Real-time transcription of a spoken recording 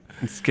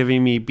It's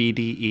giving me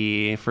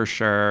BDE for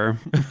sure.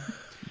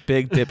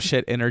 Big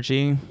dipshit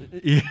energy.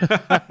 Yeah.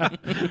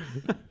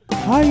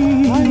 Hi.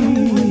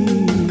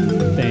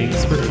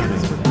 Thanks for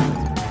coming.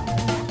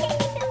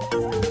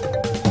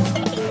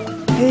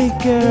 Hey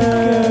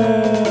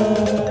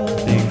girl.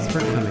 Thanks for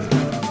coming.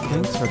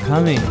 Thanks for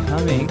coming.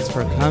 Thanks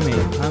for coming.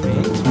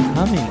 Thanks for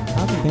coming.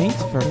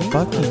 Thanks for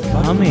fucking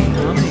coming.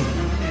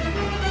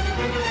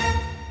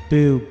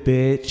 Boo,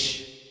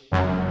 bitch.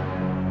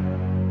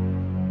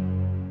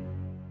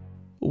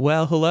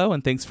 Well, hello,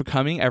 and thanks for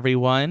coming,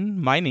 everyone.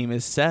 My name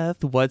is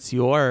Seth. What's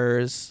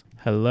yours?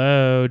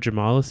 Hello,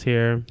 Jamal is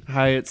here.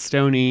 Hi, it's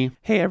Stony.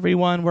 Hey,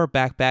 everyone. We're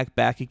back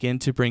again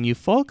to bring you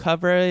full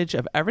coverage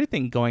of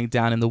everything going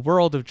down in the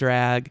world of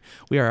drag.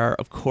 We are,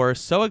 of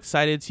course, so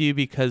excited to you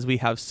because we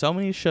have so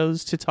many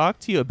shows to talk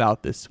to you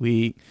about this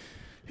week.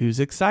 Who's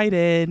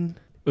excited?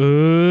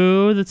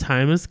 Ooh, the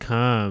time has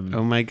come.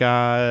 Oh my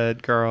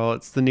God, girl.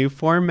 It's the new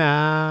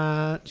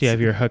format. Do you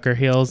have your hooker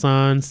heels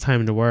on? It's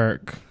time to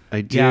work. I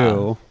do.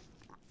 Yeah.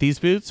 These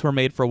boots were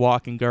made for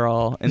walking,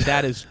 girl, and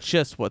that is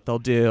just what they'll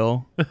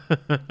do.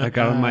 I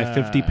got on my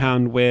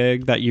 50-pound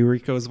wig that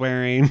Eureka's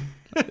wearing.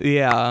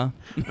 Yeah.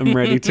 I'm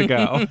ready to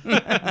go.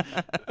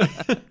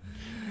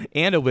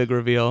 And a wig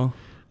reveal.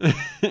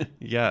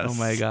 Yes. Oh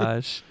my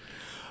gosh.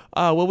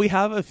 Well, we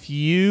have a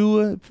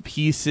few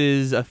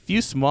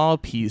small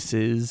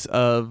pieces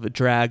of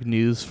drag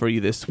news for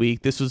you this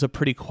week. This was a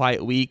pretty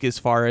quiet week as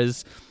far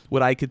as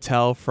what I could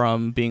tell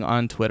from being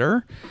on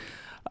Twitter.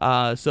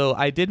 So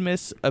I did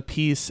miss a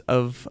piece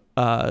of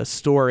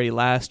story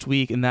last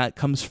week, and that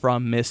comes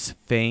from Miss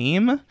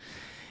Fame.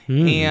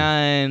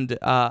 And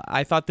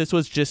I thought this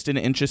was just an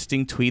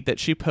interesting tweet that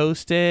she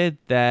posted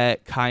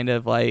that kind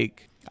of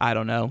like, I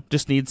don't know,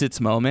 just needs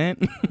its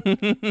moment.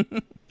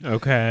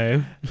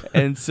 Okay.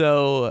 And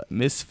so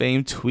Miss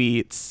Fame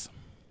tweets,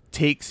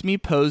 "Takes me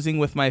posing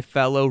with my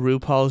fellow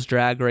RuPaul's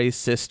Drag Race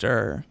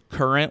sister,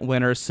 current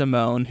winner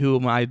Simone,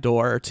 whom I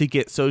adore, to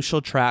get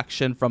social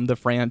traction from the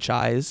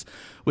franchise,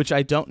 which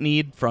I don't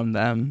need from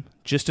them.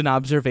 Just an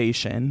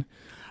observation.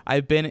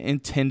 I've been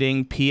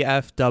attending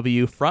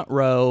PFW front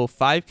row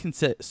 5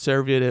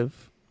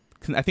 consecutive,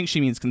 I think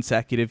she means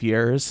consecutive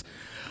years.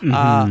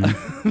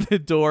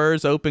 The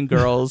doors open,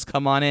 girls,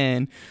 come on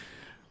in."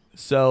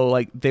 So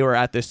like they were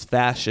at this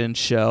fashion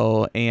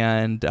show,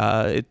 and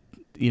it,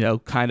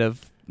 kind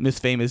of Miss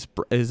Fame is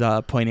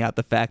pointing out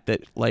the fact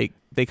that like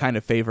they kind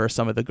of favor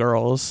some of the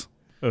girls.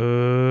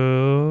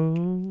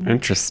 Oh,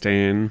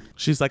 Interesting.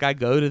 She's like, I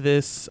go to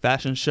this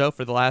fashion show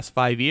for the last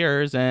 5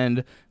 years,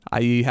 and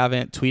you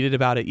haven't tweeted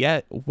about it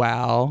yet.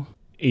 Wow.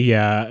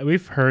 yeah.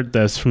 We've heard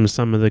this from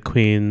some of the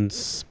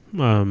queens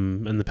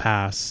in the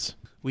past.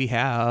 We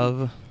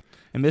have,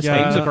 and Miss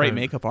Yeah. Fame's a great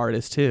makeup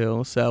artist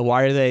too. So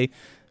why are they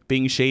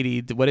being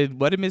shady? What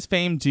did Miss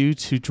Fame do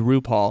to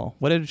RuPaul?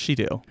 What did she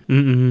do?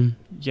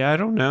 Yeah, I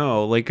don't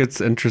know. Like, it's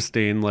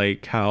interesting,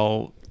 like,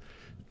 how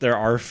there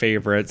are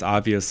favorites,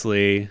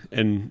 obviously,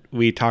 and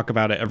we talk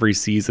about it every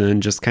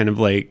season, just kind of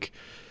like,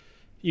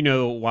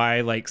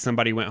 why, like,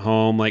 somebody went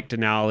home, like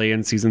Denali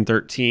in season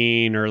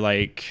 13, or,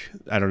 like,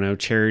 I don't know,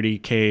 Charity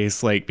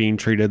Case, like, being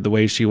treated the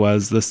way she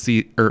was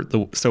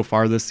so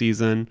far this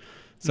season.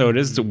 So it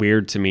is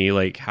weird to me,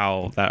 like,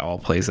 how that all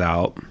plays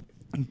out.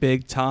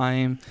 Big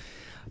time.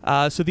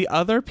 So the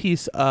other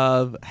piece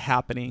of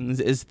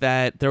happenings is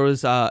that there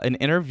was an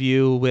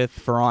interview with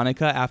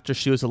Veronica after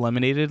she was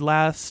eliminated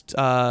last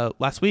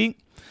week,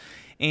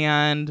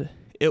 and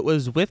it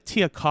was with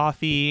Tia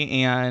Coffee,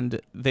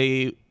 and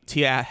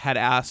Tia had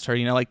asked her,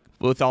 like,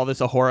 with all this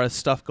Ahura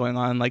stuff going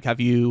on, like,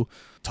 have you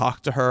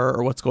talked to her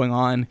or what's going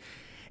on?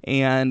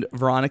 And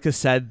Veronica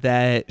said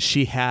that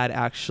she had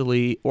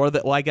actually,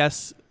 I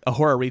guess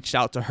Ahura reached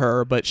out to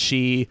her, but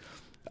she.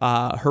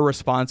 Her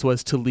response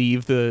was to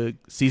leave the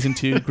season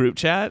 2 group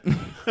chat.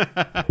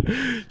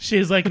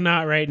 She's like,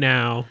 not right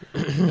now.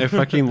 I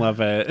fucking love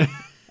it.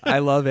 I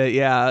love it.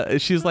 Yeah.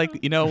 She's like,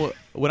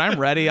 when I'm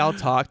ready, I'll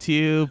talk to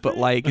you, but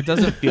like, it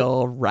doesn't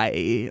feel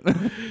right.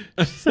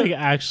 She's like,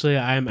 actually,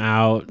 I'm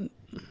out.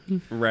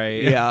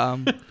 Right. Yeah.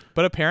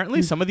 But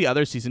apparently some of the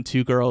other season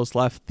 2 girls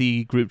left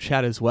the group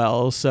chat as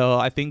well. So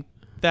I think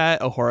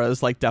that Ahura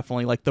is like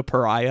definitely like the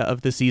pariah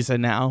of the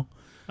season now.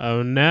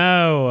 Oh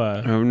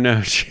no. Oh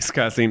no, she's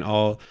causing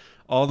all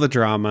the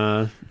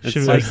drama. It's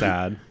She so was-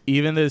 sad.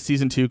 Even the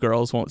season 2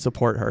 girls won't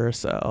support her.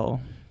 So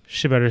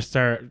She better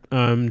start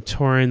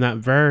touring that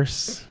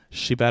verse.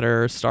 she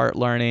better start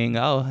learning.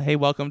 Oh, hey,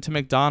 welcome to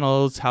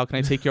McDonald's. How can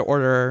I take your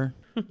order?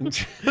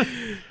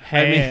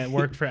 Hey, it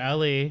worked for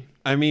Ellie.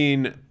 I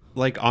mean,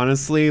 like,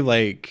 honestly,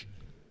 like,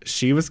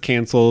 she was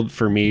canceled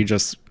for me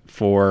just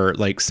for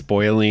like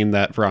spoiling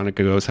that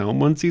Veronica Goes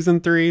Home on season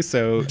 3,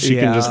 so she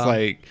can just Yeah.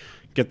 like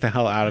get the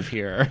hell out of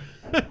here.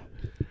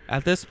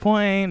 At this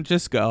point,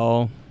 just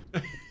go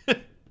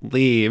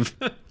Leave.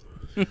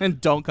 and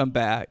don't come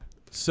back.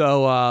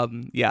 So,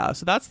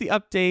 so that's the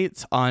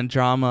updates on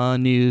drama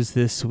news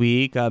this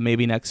week.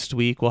 Maybe next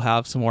week we'll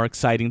have some more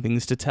exciting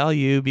things to tell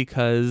you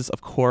because,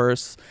 of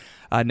course,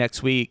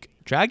 next week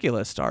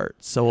Dragula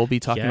starts. So we'll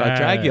be talking about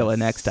Dragula Yes.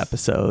 next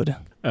episode.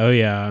 Oh,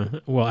 yeah.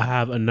 We'll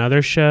have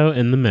another show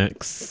in the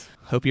mix.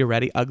 Hope you're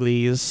ready,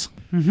 uglies.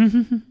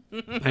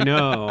 I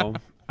know.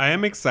 I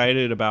am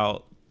excited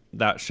about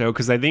that show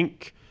because I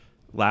think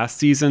last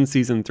season,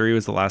 season 3,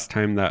 was the last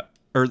time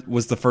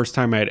was the first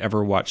time I had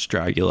ever watched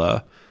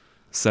Dragula.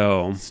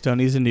 So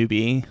Stoney's a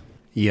newbie.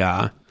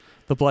 yeah,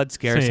 The blood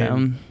scares Same.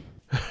 him.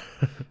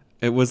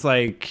 it was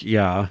like,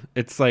 yeah,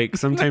 it's like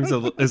sometimes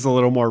it is a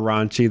little more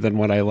raunchy than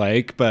what I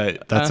like,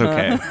 but that's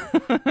okay.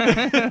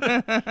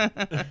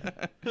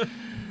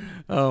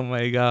 Oh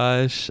my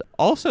gosh.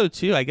 Also,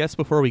 too, I guess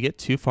before we get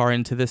too far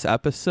into this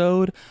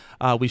episode,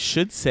 we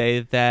should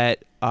say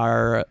that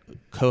our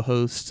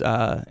co-host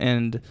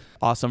and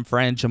awesome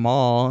friend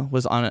Jamal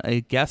was on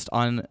a guest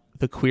on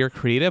the Queer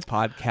Creative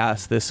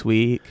podcast this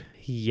week.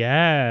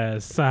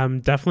 Yes.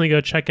 Definitely go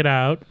check it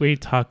out. We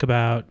talk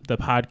about the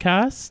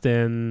podcast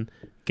and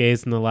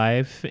Gays in the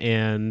Life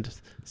and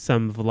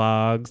some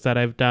vlogs that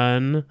I've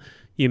done.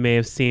 You may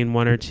have seen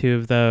one or two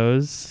of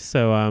those.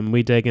 So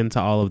we dig into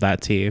all of that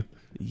tea.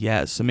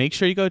 Yes, so make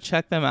sure you go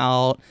check them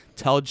out.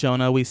 Tell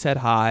Jonah we said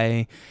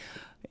hi.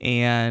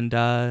 And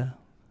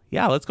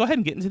yeah, let's go ahead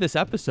and get into this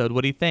episode.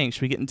 What do you think?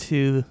 Should we get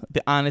into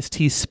the honest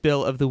tea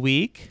spill of the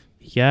week?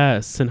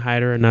 Yes. And hi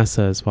to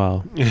Renessa as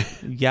well.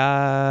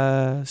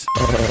 Yes.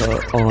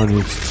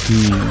 Honest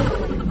tea.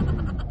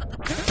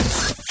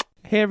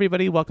 Hey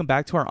everybody, welcome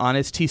back to our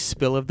Honest Tea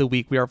Spill of the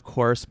Week. We are, of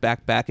course,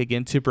 back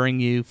again to bring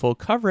you full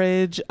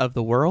coverage of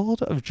the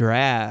world of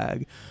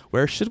drag.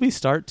 Where should we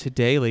start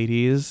today,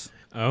 ladies?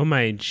 Oh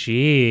my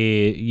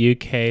G.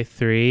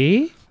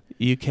 UK3?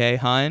 UK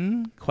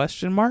hun?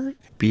 Question mark?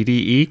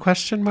 BDE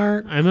question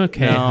mark? I'm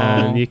okay, No.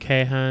 hun.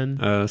 UK, hun.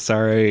 Oh,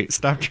 sorry.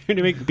 Stop trying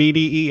to make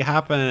BDE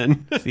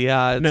happen.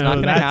 Yeah, it's not No,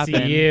 going to that's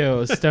happen.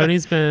 you.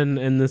 Stoney's been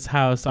in this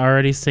house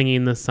already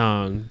singing the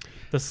song.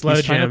 The slow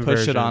He's trying jam to push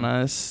version. it on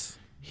us.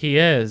 He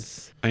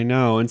is. I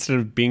know. Instead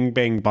of bing,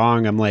 bang,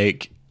 bong, I'm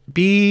like,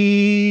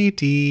 BDE,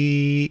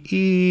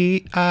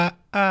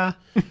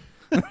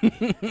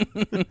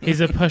 He's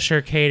a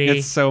pusher, Katie.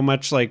 It's so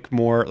much like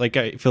more, like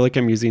I feel like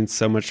I'm using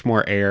so much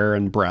more air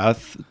and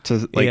breath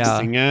to like Yeah.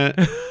 sing it.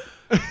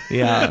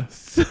 Yeah.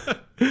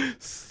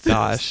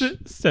 Gosh.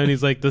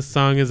 Stoney's like, this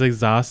song is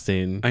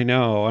exhausting. I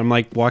know. I'm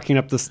like walking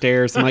up the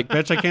stairs. I'm like,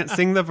 bitch, I can't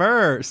sing the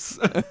verse.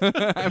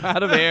 I'm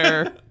out of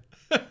air.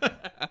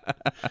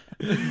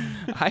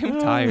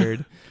 I'm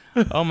tired.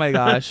 Oh my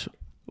gosh.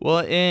 Well,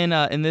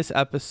 in this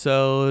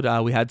episode,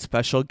 we had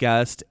special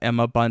guest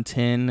Emma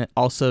Bunton,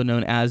 also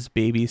known as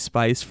Baby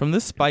Spice from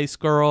the Spice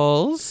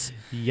Girls.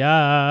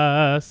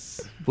 Yes.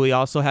 We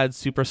also had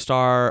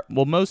superstar,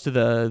 well, most of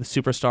the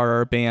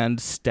superstar band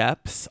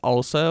Steps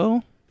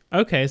also.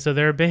 Okay, so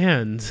they're a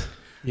band.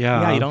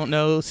 Yeah, you don't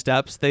know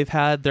Steps. They've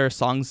had their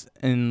songs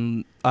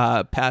in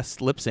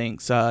past lip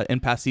syncs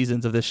in past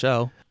seasons of this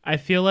show. I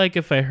feel like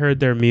if I heard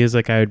their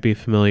music, I would be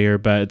familiar,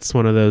 but it's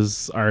one of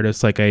those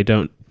artists like I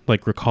don't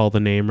like recall the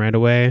name right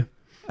away.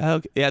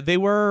 Okay. Yeah, they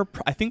were,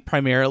 I think,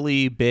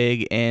 primarily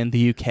big in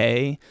the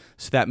UK,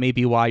 so that may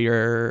be why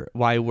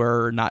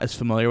we're not as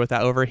familiar with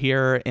that over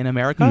here in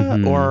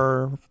America,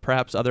 or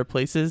perhaps other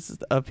places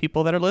of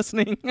people that are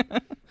listening.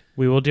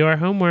 We will do our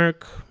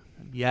homework.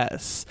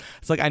 Yes,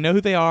 it's like I know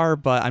who they are,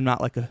 but I'm not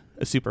like a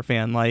super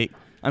fan. Like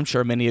I'm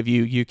sure many of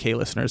you UK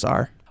listeners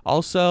are.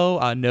 Also,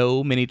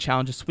 no mini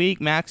challenge this week.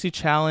 Maxi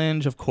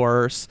challenge, of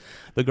course.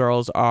 The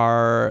girls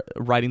are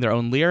writing their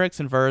own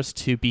lyrics and verse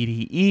to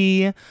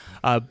BDE.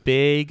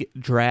 Big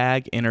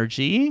drag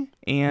energy.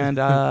 And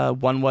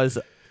one was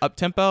up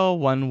tempo,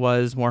 one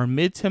was more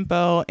mid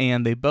tempo,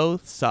 and they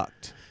both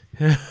sucked.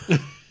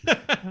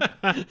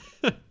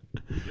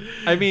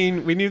 I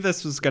mean, we knew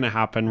this was going to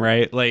happen,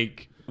 right?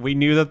 Like, we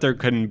knew that there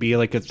couldn't be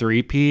like a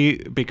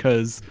 3P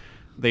because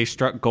they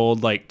struck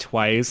gold like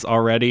twice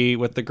already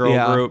with the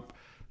girl group.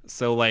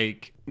 So,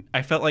 like,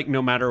 I felt like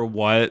no matter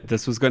what,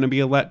 this was going to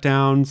be a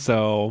letdown.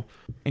 So,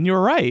 And you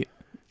were right.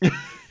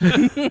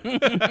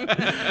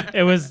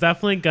 It was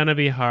definitely going to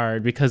be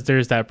hard because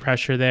there's that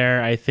pressure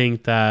there. I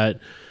think that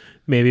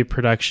maybe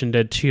production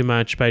did too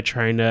much by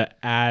trying to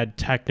add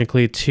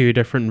technically 2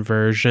 different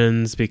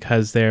versions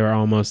because they were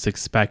almost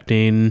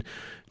expecting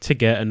to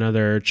get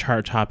another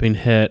chart-topping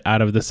hit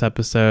out of this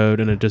episode,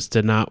 and it just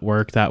did not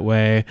work that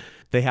way.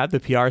 They had the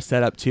PR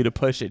set up too to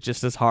push it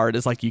just as hard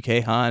as like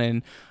UK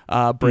Hun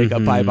and Break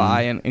Up Bye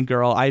Bye and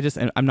Girl.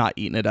 I'm not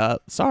eating it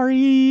up.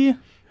 Sorry.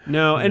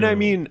 no. And I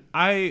mean,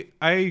 I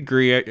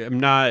agree. I'm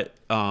not,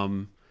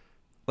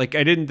 like,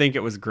 I didn't think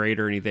it was great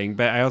or anything,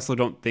 but I also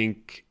don't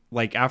think,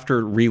 like,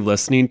 after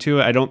re-listening to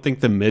it, I don't think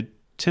the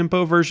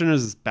mid-tempo version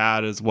is as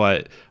bad as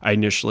what I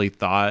initially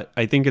thought.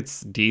 I think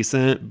it's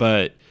decent,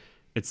 but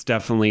it's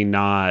definitely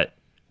not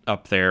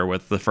up there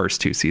with the first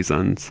 2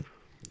 seasons.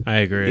 I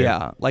agree.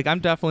 Yeah, like I'm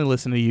definitely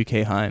listening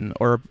to UK Hun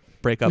or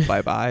Break Up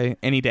Bye Bye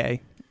any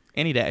day.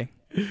 And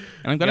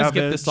I'm gonna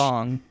skip bitch. this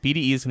song.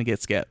 BDE is gonna get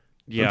skipped.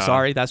 Yeah. I'm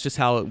sorry, that's just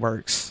how it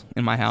works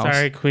in my house.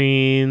 Sorry,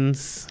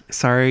 queens.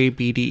 Sorry,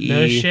 BDE.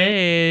 No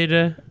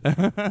shade.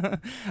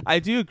 I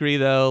do agree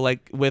though,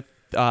 like with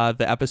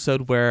the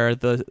episode where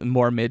the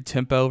more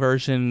mid-tempo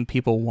version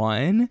people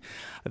won.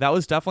 That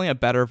was definitely a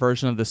better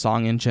version of the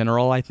song in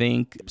general. I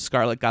think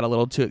Scarlett got a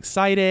little too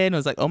excited and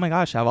was like, oh my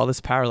gosh, I have all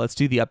this power. Let's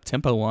do the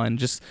up-tempo one.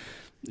 Just,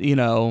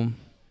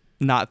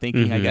 not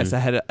thinking, I guess,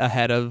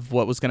 ahead of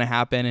what was going to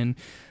happen. And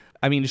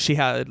I mean,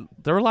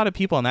 there were a lot of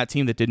people on that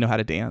team that didn't know how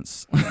to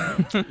dance.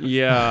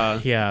 Yeah.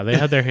 Yeah, they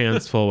had their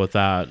hands full with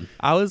that.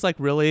 I was like,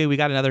 really? We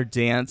got another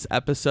dance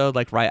episode,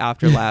 like right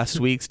after last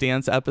week's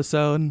dance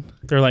episode?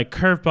 They're like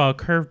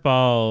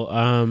curveball,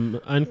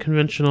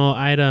 unconventional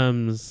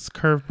items,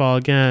 curveball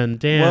again,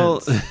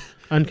 dance,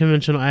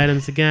 unconventional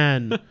items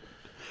again.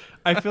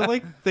 I feel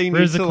like they need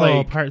Musical to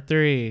like part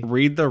 3.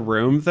 read the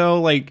room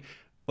though. Like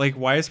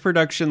why is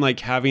production like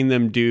having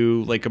them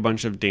do like a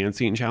bunch of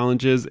dancing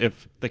challenges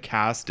if the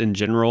cast in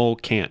general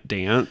can't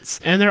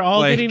dance? And they're all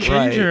Like, getting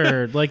right.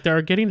 injured. Like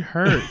they're getting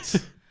hurt.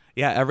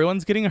 Yeah,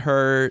 everyone's getting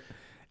hurt.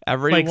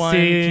 Everyone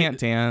can't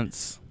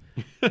dance.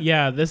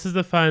 Yeah, this is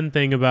the fun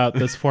thing about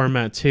this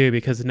format too,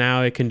 because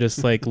now it can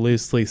just like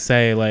loosely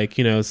say like,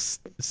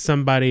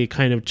 somebody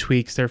kind of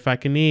tweaks their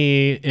fucking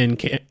knee in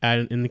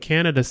the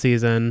Canada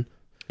season.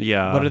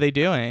 Yeah. What are they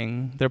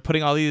doing? They're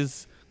putting all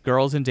these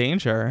girls in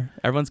danger.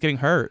 Everyone's getting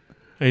hurt.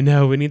 I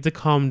know, we need to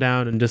calm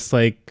down and just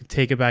like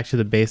take it back to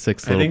the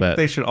basics a I little think bit.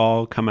 they should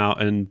all come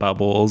out in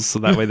bubbles so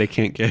that way they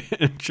can't get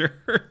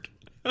injured.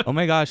 Oh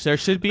my gosh, there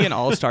should be an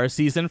all-star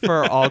season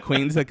for all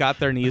queens that got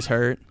their knees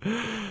hurt.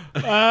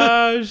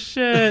 Oh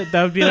shit,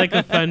 that would be like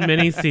a fun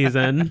mini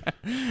season.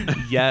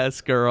 Yes,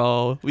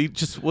 girl. We'll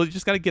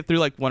just got to get through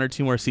like 1 or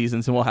 2 more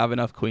seasons and we'll have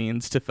enough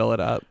queens to fill it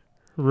up.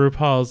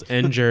 RuPaul's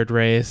injured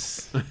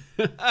race.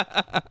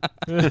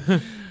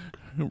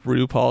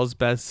 RuPaul's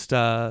best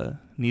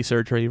knee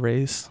surgery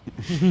race.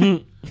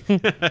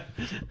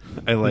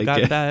 I like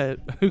it.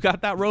 Who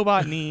got that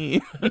robot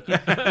knee?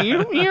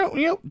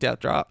 Death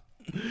drop.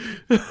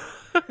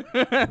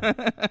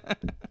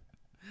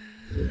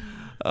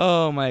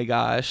 Oh my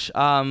gosh.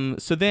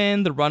 So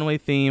then the runway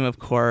theme, of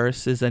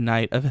course, is a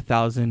night of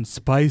 1,000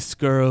 Spice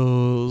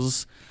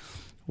Girls.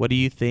 What do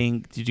you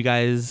think? Did you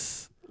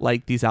guys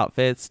like these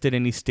outfits? Did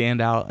any stand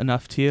out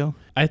enough to you?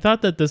 I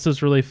thought that this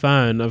was really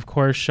fun. Of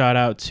course, shout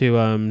out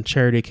to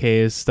Charity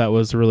Case. That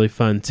was a really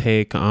fun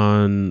take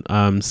on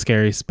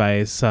Scary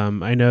Spice.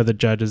 I know the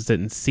judges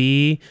didn't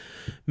see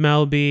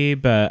Mel B,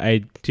 but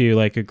I do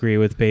agree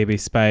with Baby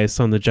Spice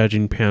on the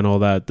judging panel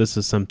that this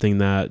is something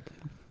that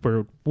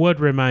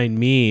would remind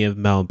me of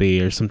Mel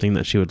B or something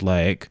that she would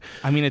like.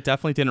 I mean, it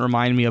definitely didn't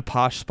remind me of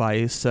Posh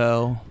Spice,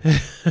 so...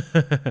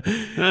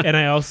 And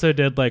I also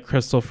did like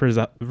Crystal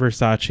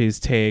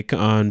Versace's take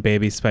on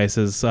Baby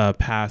Spice's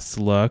past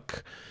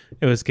look.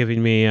 It was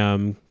giving me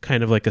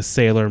kind of like a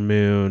Sailor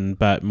Moon,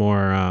 but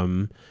more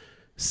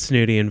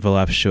snooty and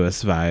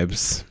voluptuous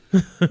vibes.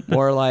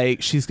 More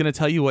like she's going to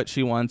tell you what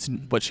she wants,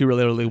 what she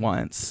really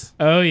wants.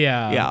 Oh,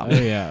 yeah. Yeah. Oh,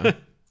 yeah.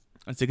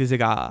 Zigga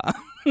zigga.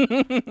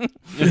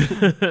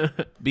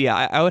 But yeah,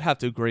 I would have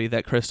to agree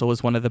that Crystal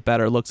was one of the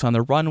better looks on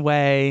the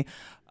runway.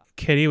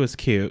 Kitty was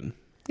cute.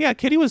 Yeah,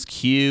 Kitty was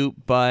cute,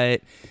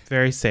 but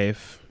very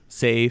safe.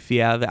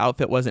 Yeah, the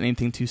outfit wasn't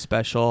anything too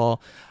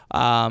special.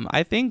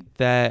 I think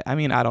that, I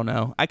don't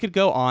know. I could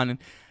go on.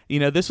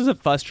 This was a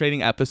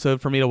frustrating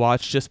episode for me to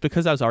watch just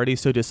because I was already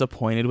so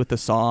disappointed with the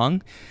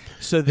song.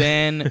 So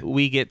then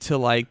we get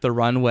to the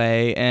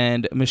runway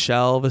and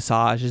Michelle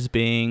Visage is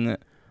being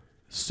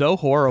so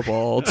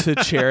horrible to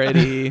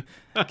Charity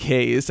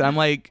Case. I'm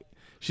like,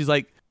 she's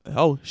like,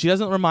 oh, she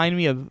doesn't remind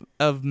me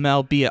of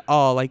Mel B at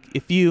all. Like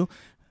if you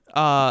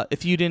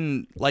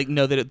didn't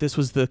know that this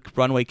was the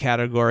runway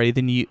category,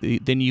 then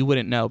you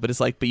wouldn't know. But it's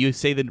but you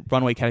say the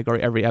runway category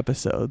every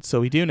episode,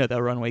 so we do know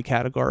that runway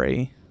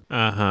category.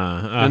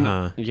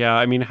 And,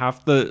 yeah,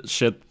 half the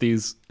shit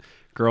these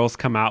girls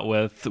come out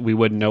with, we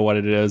wouldn't know what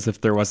it is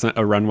if there wasn't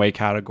a runway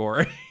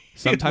category.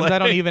 Sometimes I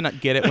don't even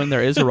get it when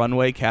there is a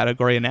runway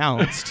category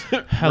announced.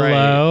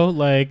 Hello?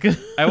 Right.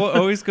 I will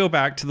always go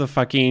back to the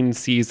fucking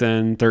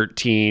season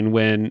 13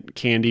 when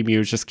Candy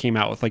Muse just came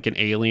out with an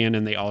alien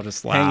and they all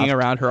just laughed. Hanging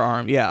around her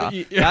arm. Yeah.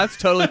 That's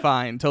totally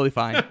fine. Totally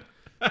fine.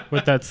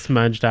 With that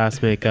smudged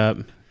ass makeup.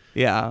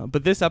 Yeah.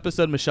 But this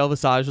episode, Michelle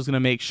Visage was going to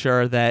make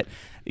sure that,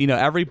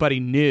 everybody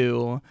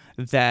knew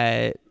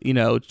that,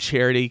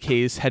 Charity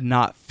Case had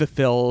not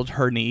fulfilled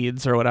her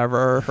needs or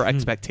whatever, her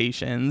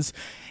expectations.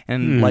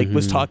 And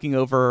was talking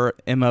over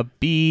Emma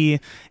B,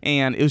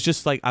 and it was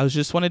just I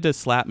just wanted to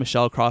slap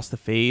Michelle across the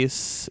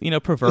face,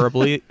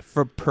 proverbially,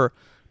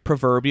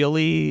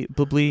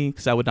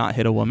 because I would not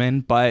hit a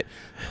woman, but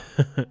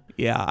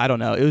yeah, I don't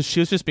know. She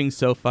was just being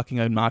so fucking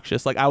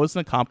obnoxious. I was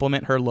gonna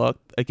compliment her look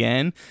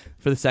again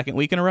for the second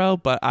week in a row,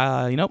 but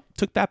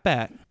took that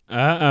back.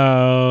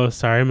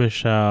 Sorry,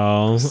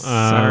 Michelle.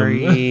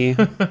 Sorry.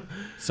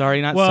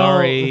 Sorry, not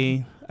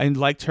sorry. I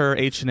liked her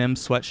H&M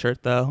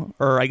sweatshirt though,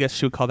 or I guess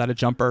she would call that a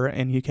jumper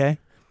in UK.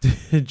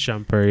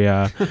 Jumper,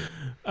 yeah.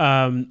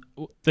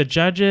 The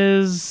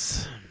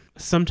judges,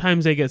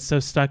 sometimes they get so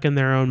stuck in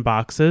their own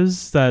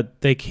boxes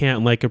that they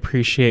can't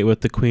appreciate what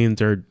the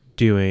queens are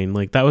doing.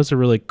 That was a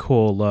really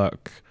cool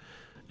look.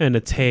 and a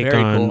take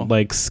Very on cool.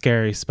 like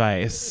Scary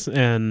Spice.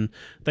 And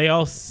they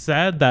all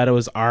said that it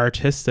was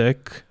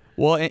artistic.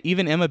 Well,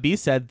 even Emma B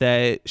said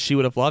that she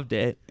would have loved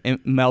it, and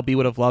Mel B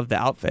would have loved the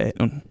outfit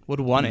and would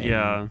have won it.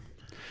 Yeah.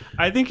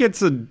 I think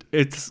it's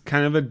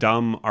kind of a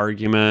dumb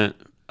argument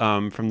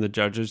from the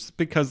judges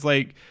because,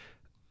 like,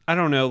 I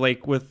don't know,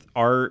 like with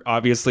art,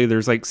 obviously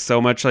there's like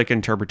so much like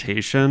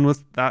interpretation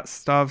with that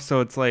stuff.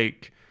 So it's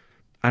like,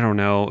 I don't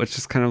know. It's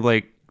just kind of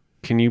like,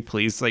 can you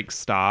please like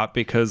stop?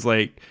 Because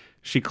like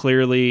she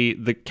clearly,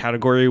 the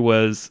category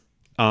was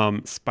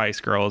Spice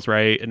Girls,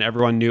 right? And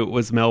everyone knew it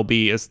was Mel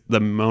B as the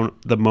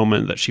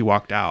moment that she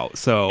walked out.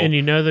 So And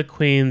you know the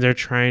queens are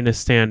trying to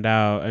stand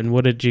out. And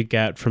what did you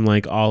get from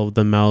like all of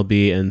the Mel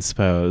B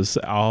inspos?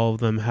 All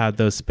of them had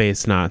those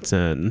space knots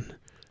in.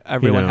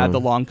 Everyone You had know.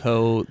 the long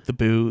coat, the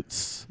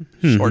boots,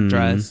 short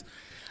dress.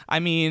 I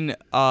mean,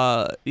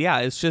 yeah,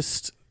 it's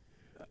just,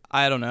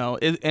 I don't know.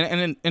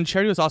 And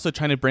Charity was also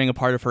trying to bring a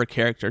part of her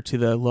character to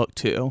the look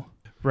too.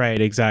 Right,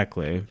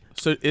 exactly.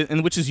 So,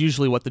 and which is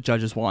usually what the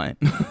judges want.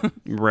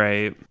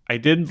 right. I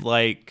did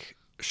like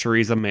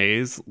Shariza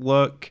May's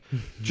look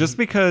just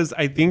because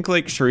I think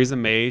like Shariza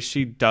May,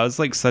 she does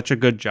like such a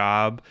good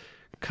job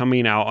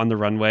coming out on the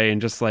runway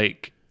and just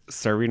like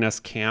serving us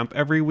camp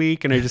every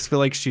week. And I just feel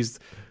like she's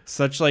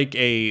such like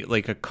a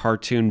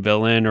cartoon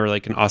villain or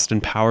like an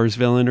Austin Powers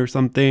villain or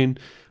something.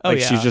 Oh, Like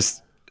yeah. she's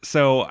just,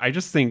 so I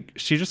just think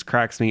she just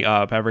cracks me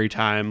up every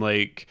time.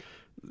 Like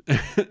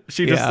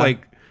she just Yeah.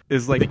 like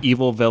is like the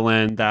evil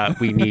villain that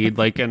we need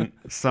like in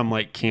some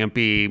like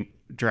campy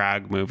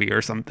drag movie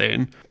or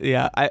something.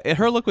 Yeah,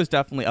 her look was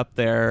definitely up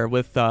there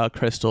with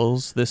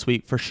Crystal's this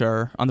week for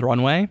sure on the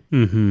runway.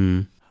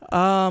 Mm-hmm.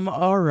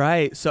 All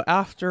right. So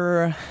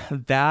after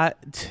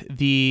that,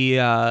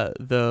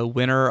 the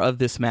winner of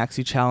this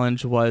maxi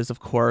challenge was,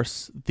 of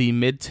course, the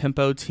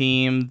mid-tempo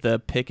team, the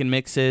pick and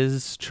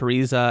mixes,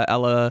 Teresa,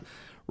 Ella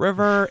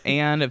River,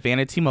 and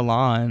Vanity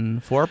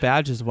Milan. 4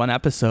 badges, 1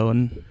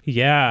 episode.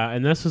 Yeah,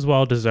 and this was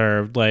well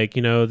deserved. Like,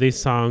 you know, these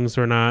songs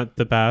were not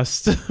the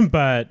best,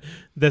 but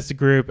this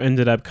group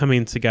ended up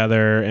coming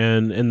together,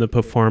 and in the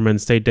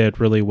performance, they did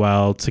really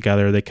well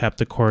together. They kept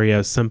the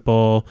choreo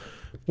simple,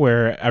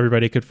 where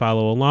everybody could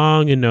follow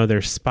along and know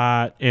their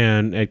spot,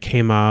 and it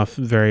came off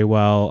very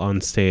well on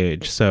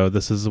stage. So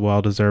this is a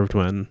well-deserved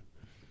win.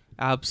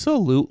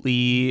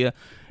 Absolutely.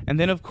 And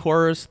then, of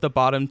course, the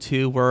bottom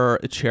 2 were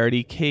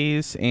Charity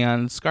Case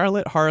and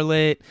Scarlet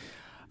Harlot,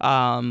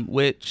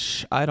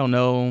 which, I don't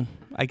know,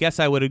 I guess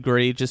I would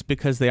agree just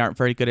because they aren't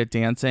very good at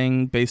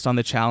dancing based on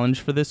the challenge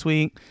for this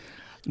week.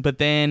 But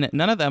then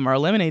none of them are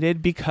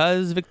eliminated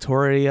because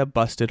Victoria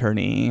busted her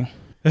knee.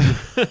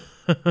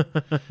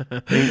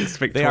 Thanks,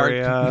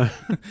 Victoria.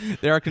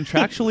 They are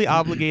contractually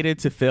obligated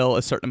to fill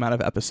a certain amount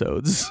of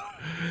episodes.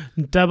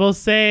 Double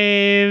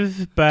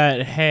save,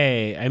 but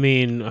hey, I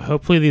mean,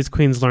 hopefully these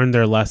queens learned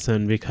their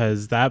lesson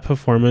because that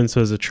performance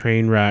was a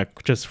train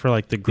wreck just for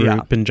like the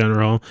group in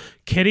general.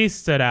 Kitty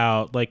stood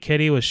out, like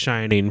Kitty was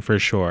shining for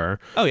sure.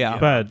 Oh, yeah.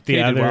 But the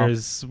Kitty did well.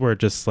 others were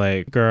just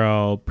like,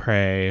 girl,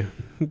 pray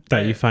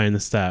that you find the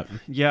step.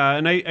 Yeah,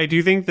 and I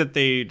do think that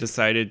they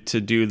decided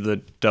to do the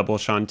double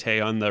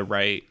Shantae on the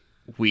right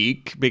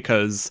week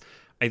because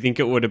I think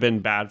it would have been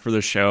bad for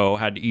the show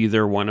had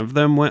either one of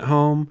them went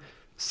home.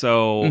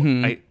 So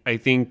I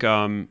think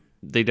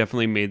they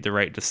definitely made the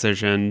right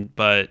decision.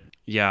 But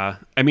yeah,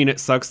 I mean, it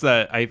sucks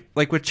that I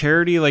like with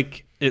Charity,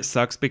 like it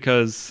sucks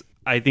because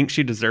I think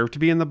she deserved to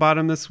be in the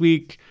bottom this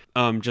week,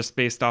 just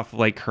based off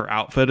like her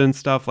outfit and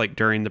stuff like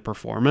during the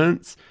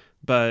performance.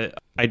 But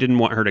I didn't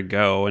want her to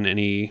go in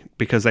any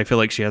because I feel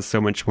like she has so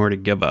much more to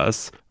give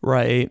us.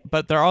 Right.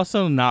 But they're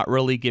also not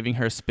really giving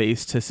her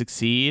space to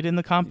succeed in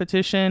the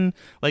competition.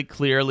 Like,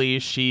 clearly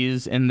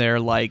she's in their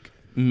like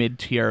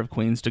mid-tier of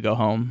queens to go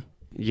home.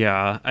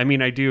 Yeah, I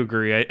mean, I do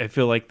agree. I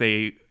feel like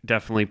they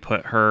definitely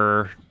put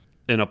her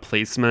in a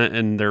placement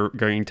and they're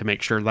going to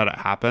make sure that it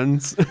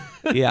happens.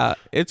 Yeah,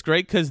 it's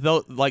great because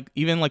they'll like,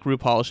 even like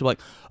RuPaul, she'll be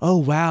like, oh,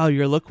 wow,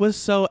 your look was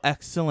so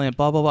excellent,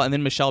 blah, blah, blah. And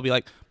then Michelle will be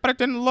like, but it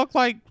didn't look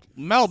like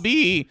Mel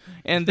B.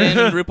 And then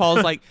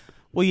RuPaul's like,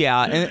 well,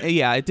 yeah, and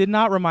yeah, it did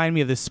not remind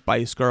me of the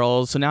Spice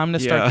Girls. So now I'm going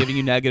to start giving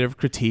you negative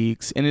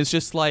critiques. And it's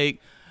just like,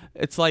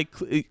 it's like,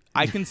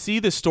 I can see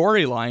the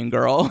storyline,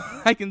 girl.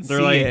 I can see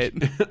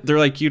it. They're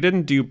like, you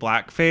didn't do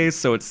blackface,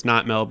 so it's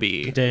not Mel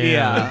B. Damn.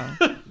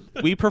 Yeah.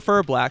 We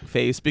prefer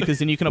blackface because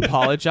then you can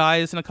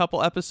apologize in a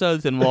couple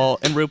episodes and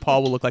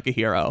RuPaul will look like a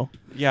hero.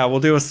 Yeah, we'll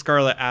do a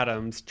Scarlett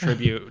Adams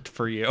tribute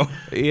for you.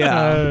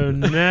 Yeah. Oh,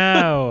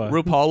 no.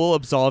 RuPaul will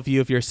absolve you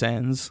of your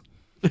sins.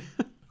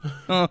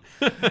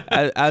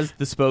 as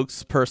the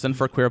spokesperson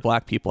for queer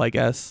black people, I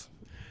guess.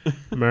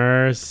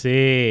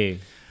 Mercy.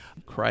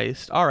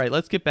 Christ. All right,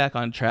 let's get back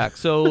on track.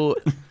 So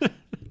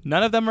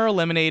none of them are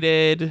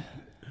eliminated.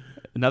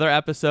 Another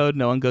episode,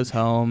 no one goes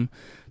home.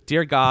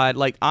 Dear God,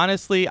 like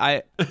honestly,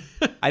 I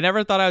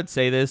never thought I would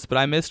say this, but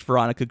I missed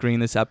Veronica Green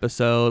this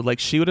episode. Like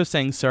she would have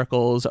sang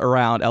circles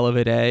around Ella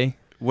Vidae.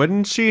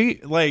 Wouldn't she?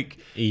 Like,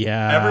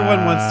 Yeah.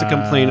 everyone wants to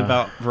complain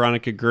about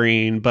Veronica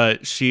Green,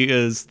 but she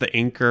is the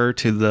anchor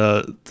to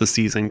the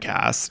season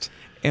cast.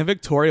 And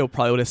Victoria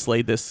probably would have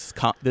slayed this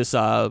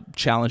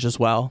challenge as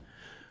well.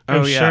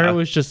 I'm sure it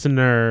was just the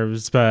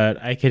nerves,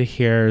 but I could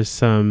hear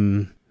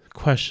some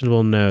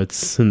questionable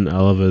notes in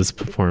Elva's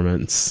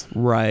performance.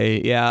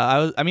 Right.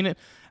 Yeah.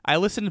 I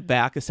listened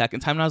back a second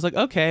time and I was like,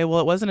 okay, well,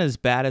 it wasn't as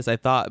bad as I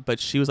thought. But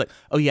she was like,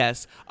 oh,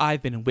 yes,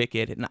 I've been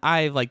wicked. And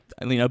I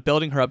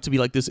building her up to be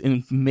like this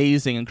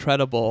amazing,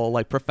 incredible,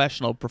 like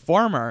professional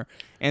performer.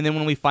 And then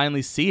when we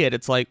finally see it,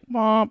 it's like,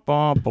 bah,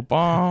 bah, bah,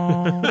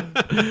 bah.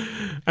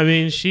 I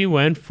mean, she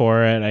went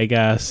for it, I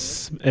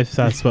guess, if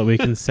that's what we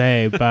can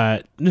say.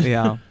 But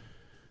yeah.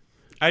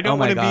 I don't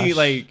want to be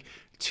like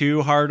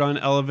too hard on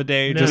Elva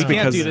Day just we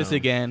because can't do this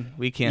again.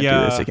 We can't do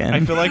this again. I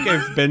feel like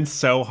I've been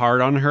so hard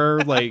on her,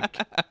 like,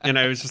 and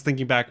I was just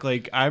thinking back,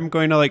 like, I'm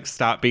going to like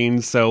stop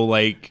being so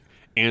like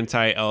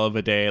anti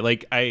Elva Day.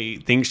 Like, I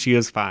think she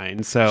is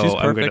fine, so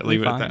I'm going to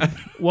leave it at that.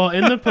 Well,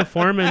 in the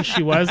performance,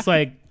 she was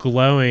like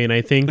glowing.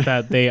 I think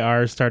that they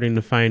are starting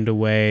to find a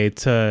way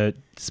to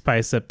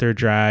spice up their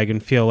drag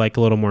and feel like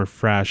a little more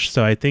fresh.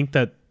 So I think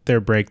that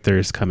their breakthrough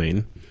is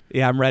coming.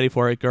 Yeah, I'm ready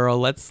for it, girl.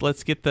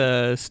 Let's get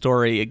the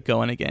story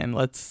going again.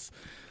 Let's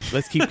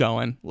keep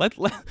going.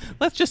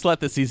 Let's just let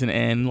the season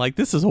end. Like,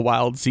 this is a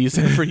wild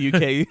season for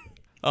UK.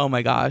 Oh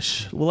my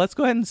gosh. Well, let's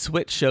go ahead and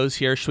switch shows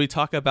here. Should we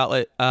talk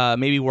about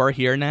maybe We're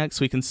Here next?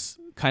 We can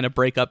kind of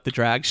break up the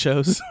drag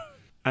shows.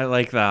 I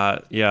like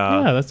that.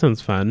 Yeah. Yeah, that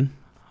sounds fun.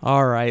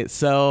 All right,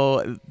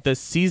 so the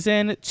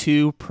season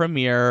 2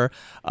 premiere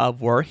of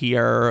We're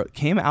Here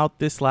came out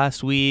this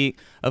last week.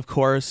 Of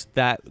course,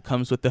 that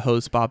comes with the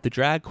host Bob the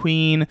Drag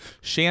Queen,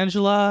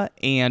 Shangela,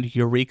 and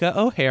Eureka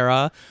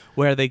O'Hara,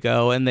 where they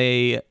go and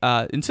they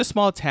into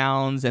small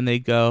towns and they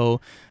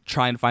go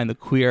try and find the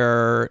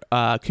queer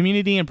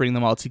community and bring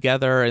them all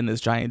together in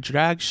this giant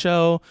drag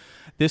show.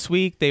 This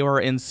week, they were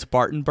in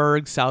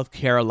Spartanburg, South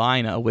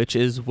Carolina, which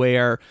is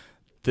where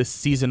the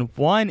season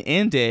 1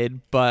 ended,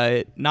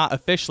 but not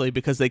officially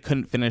because they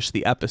couldn't finish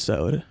the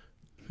episode.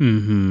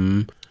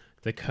 The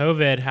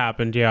COVID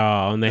happened,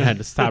 y'all, and they had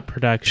to stop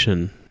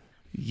production.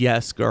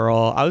 Yes,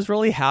 girl. I was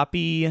really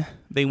happy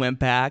they went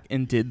back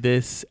and did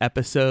this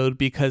episode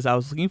because I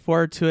was looking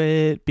forward to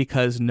it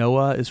because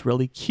Noah is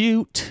really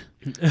cute.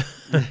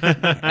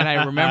 And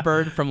I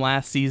remembered from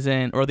last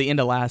season or the end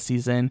of last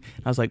season,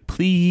 I was like,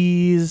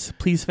 please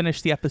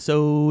finish the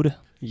episode.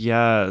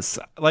 Yes.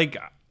 Like,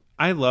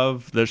 I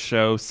love this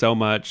show so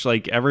much.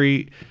 I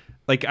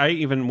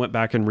even went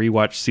back and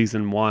rewatched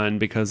season 1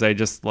 because I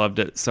just loved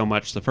it so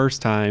much the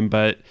first time.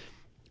 But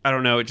I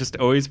don't know, it just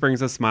always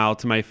brings a smile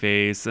to my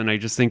face. And I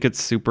just think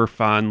it's super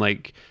fun.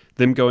 Like,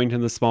 them going to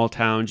the small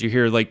towns, you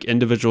hear like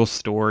individual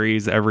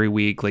stories every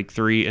week, like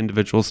 3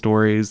 individual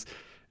stories.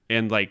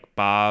 And like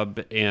Bob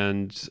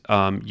and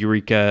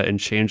Eureka and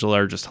Shangela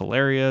are just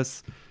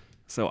hilarious.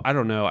 So I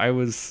don't know. I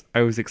was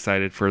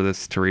excited for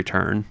this to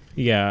return.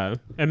 Yeah,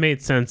 it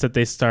made sense that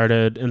they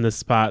started in the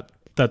spot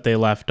that they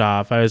left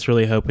off. I was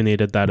really hoping they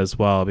did that as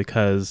well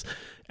because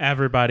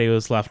everybody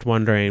was left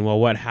wondering, well,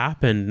 what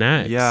happened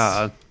next?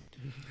 Yeah.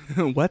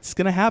 What's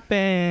going to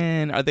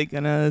happen? Are they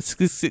going to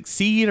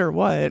succeed or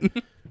what?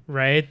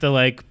 Right? The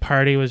like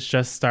party was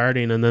just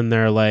starting and then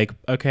they're like,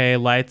 okay,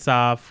 lights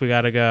off. We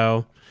got to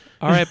go.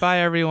 All right, bye,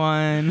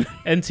 everyone.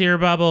 Into your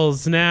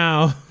bubbles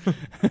now.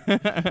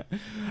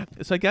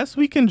 So I guess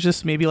we can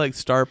just maybe like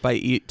start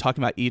by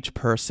talking about each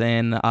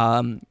person.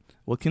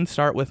 We can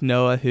start with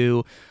Noah,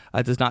 who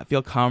does not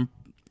feel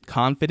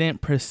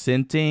confident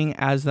presenting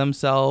as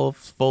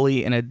themselves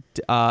fully in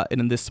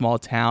this small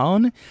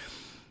town.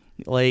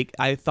 Like,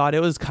 I thought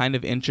it was kind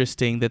of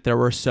interesting that there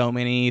were so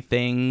many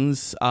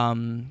things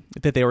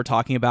that they were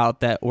talking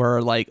about that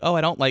were like, oh,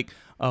 I don't like,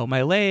 oh,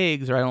 my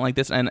legs, or I don't like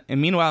this. And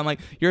meanwhile, I'm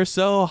like, you're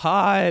so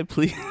hot,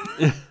 please.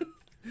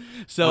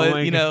 So,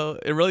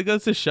 it really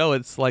goes to show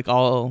it's like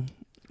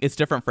it's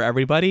different for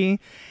everybody.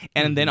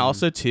 And then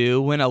also,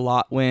 too,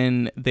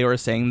 when they were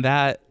saying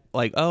that,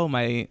 like, oh,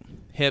 my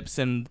hips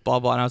and blah,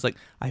 blah. And I was like,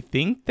 I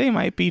think they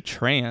might be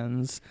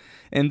trans.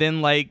 And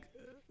then, like,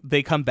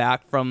 they come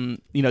back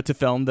from,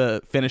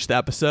 to finish the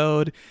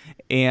episode.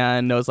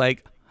 And I was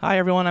like, hi,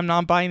 everyone, I'm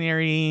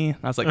non-binary.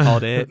 I was like,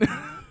 called it.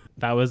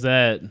 That was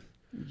it.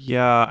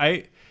 Yeah,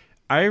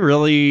 I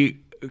really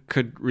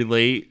could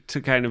relate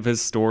to kind of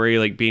his story,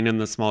 like being in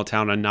the small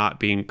town and not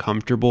being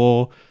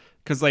comfortable.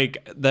 Because, like,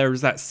 there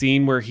was that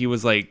scene where he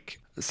was like,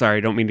 sorry, I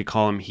don't mean to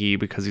call him he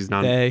because he's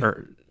they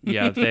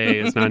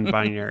is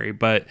non-binary.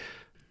 But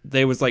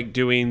they was, like,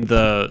 doing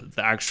the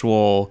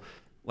actual,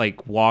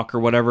 like, walk or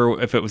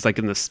whatever, if it was, like,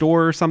 in the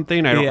store or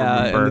something. I don't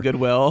remember. Yeah, in the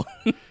Goodwill.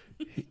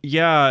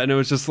 Yeah, and it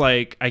was just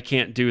like, I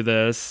can't do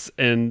this.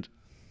 And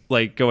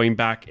like going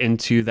back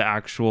into the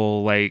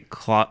actual like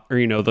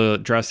the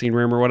dressing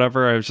room or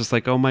whatever, I was just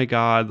like, oh my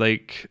God,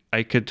 like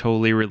I could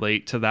totally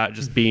relate to that,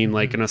 just being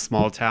like in a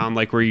small town,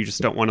 like where you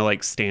just don't want to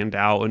like stand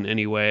out in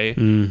any way.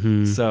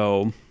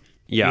 So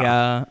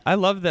yeah, I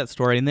loved that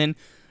story. And then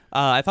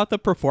I thought the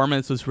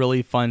performance was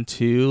really fun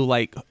too.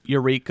 Like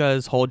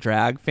Eureka's whole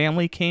drag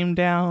family came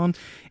down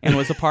and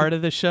was a part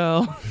of the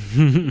show.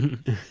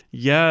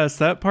 Yes,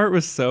 that part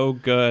was so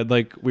good.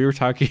 Like we were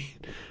talking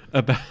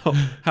about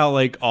how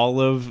like all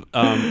of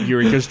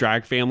Eureka's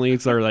drag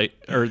families are like,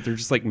 or they're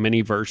just like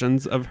mini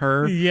versions of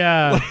her.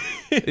 Yeah.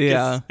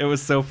 Yeah. It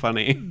was so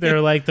funny.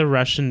 They're like the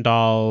Russian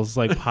dolls,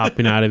 like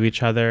popping out of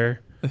each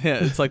other.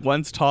 Yeah, it's like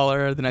one's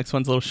taller, the next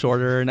one's a little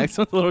shorter, next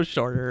one's a little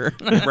shorter.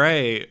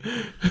 Right.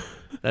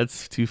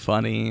 That's too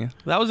funny.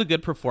 That was a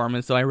good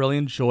performance, so I really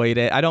enjoyed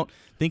it. I don't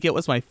think it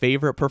was my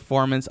favorite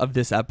performance of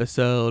this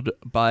episode,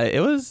 but it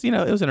was, it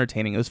was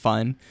entertaining. It was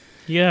fun.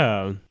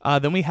 Yeah.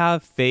 Then we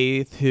have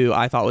Faith, who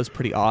I thought was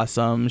pretty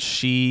awesome.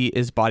 She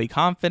is body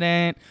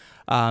confident.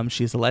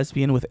 She's a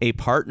lesbian with a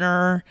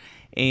partner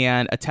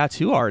and a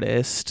tattoo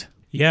artist.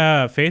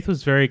 Yeah, Faith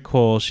was very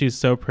cool. She's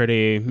so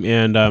pretty,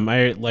 and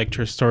I liked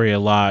her story a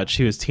lot.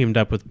 She was teamed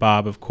up with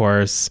Bob, of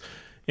course,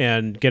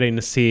 and getting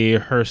to see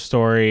her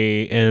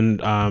story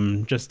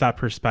and just that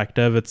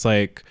perspective, it's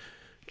like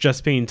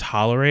just being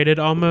tolerated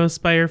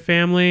almost by her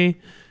family.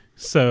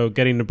 So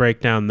getting to break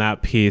down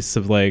that piece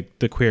of like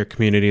the queer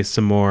community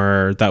some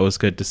more, that was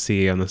good to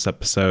see on this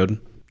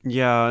episode.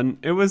 Yeah,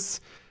 and there was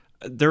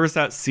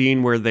that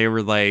scene where they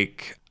were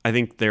like, I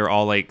think they're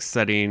all like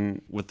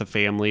sitting with the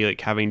family,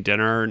 like having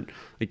dinner, and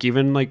like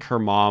even like her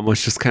mom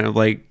was just kind of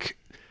like,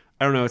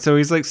 I don't know. It's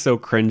always like so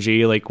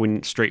cringy, like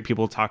when straight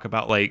people talk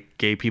about like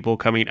gay people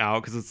coming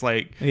out, because it's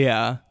like,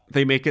 yeah,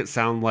 they make it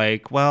sound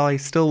like, well, I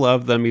still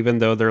love them even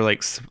though they're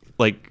like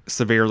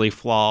severely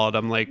flawed.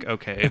 I'm like,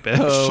 okay, bitch.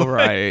 Oh,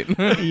 right.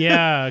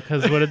 Yeah,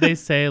 because what did they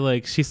say?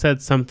 Like she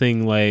said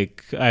something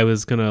like, I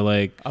was gonna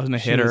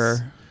hit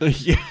her.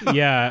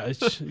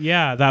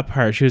 Yeah, that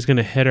part. She was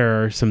gonna hit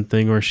her or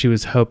something, or she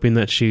was hoping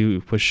that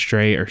she was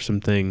straight or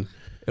something.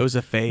 It was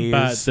a phase.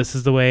 But this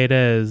is the way it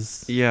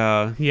is.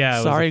 Yeah. Yeah.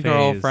 It Sorry, was a phase.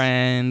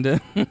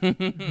 girlfriend.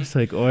 It's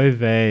like, oy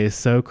vey,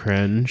 so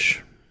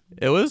cringe.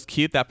 It was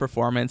cute, that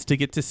performance, to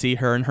get to see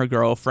her and her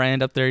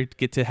girlfriend up there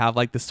get to have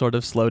like this sort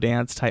of slow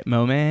dance type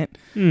moment.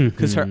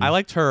 Because I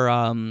liked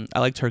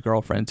her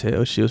girlfriend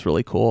too. She was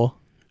really cool.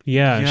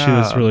 Yeah, she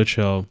was really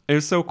chill. It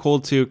was so cool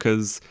too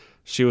because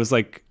she was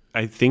like,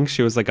 I think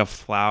she was like a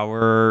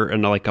flower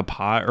in like a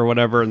pot or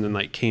whatever, and then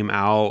like came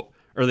out,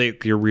 or they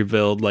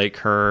revealed like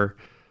her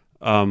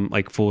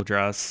like full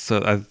dress. So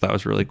I thought that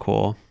was really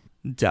cool.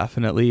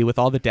 Definitely, with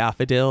all the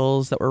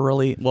daffodils that were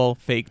really, well,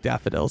 fake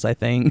daffodils, I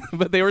think,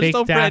 but they were Fake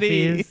so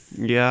pretty. daffies.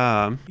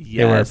 Yeah. Yes.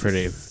 They were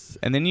pretty.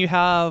 And then you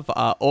have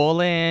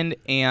Olin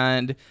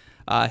and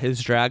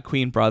his drag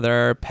queen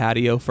brother,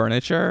 Patio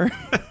Furniture.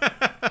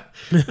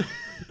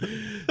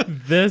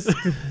 This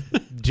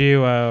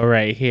duo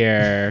right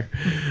here.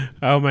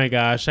 Oh my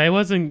gosh. I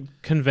wasn't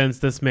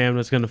convinced this man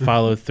was going to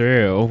follow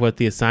through with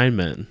the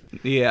assignment.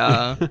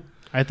 Yeah.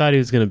 I thought he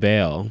was going to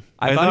bail.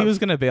 I thought he was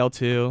going to bail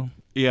too.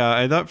 Yeah,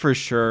 I thought for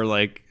sure,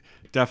 like,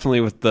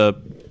 definitely with the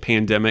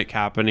pandemic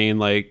happening,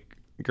 like,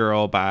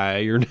 girl, bye,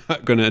 you're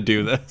not going to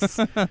do this.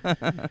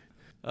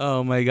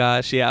 Oh my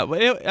gosh, yeah. But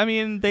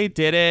they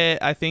did it.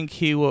 I think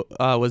he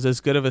was as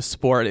good of a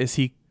sport as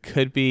he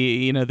could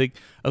be.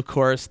 Of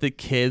course, the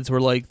kids were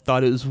like,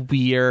 thought it was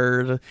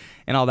weird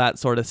and all that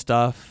sort of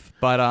stuff.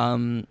 But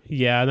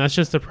yeah, and that's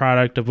just a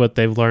product of what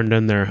they've learned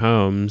in their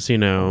homes,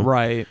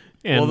 Right.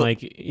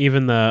 And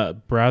even the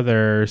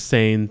brother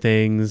saying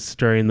things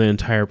during the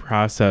entire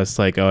process,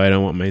 like, oh, I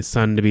don't want my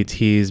son to be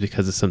teased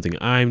because of something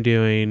I'm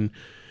doing.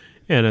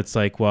 And it's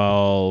like,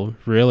 well,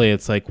 really,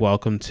 it's like,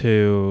 welcome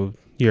to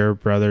your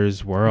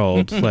brother's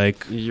world.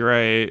 Like, You're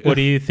right. What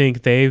do you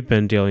think they've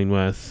been dealing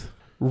with?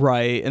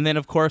 Right. And then,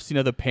 of course,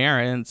 the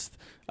parents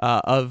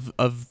of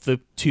the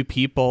two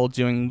people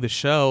doing the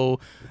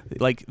show,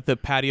 like the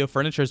Patio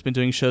Furniture has been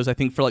doing shows, I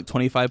think, for like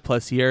 25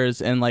 plus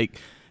years. And like,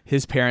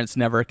 his parents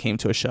never came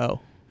to a show.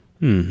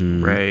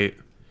 Mm-hmm. Right.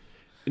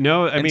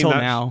 No, until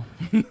now.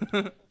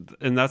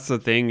 And that's the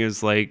thing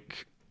is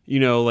like,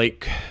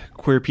 like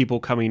queer people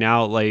coming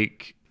out,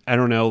 like, I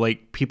don't know,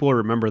 like people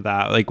remember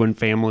that, like when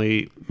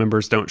family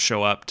members don't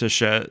show up to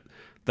shit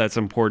that's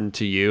important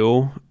to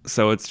you.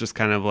 So it's just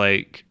kind of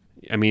like,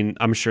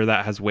 I'm sure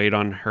that has weighed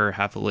on her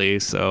heavily.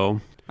 So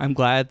I'm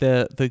glad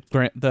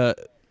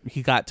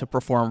he got to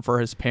perform for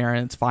his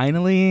parents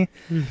finally.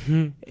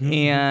 Mm-hmm.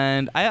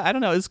 And I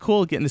don't know, it's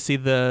cool getting to see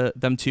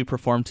them two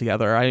perform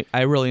together.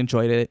 I really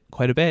enjoyed it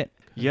quite a bit.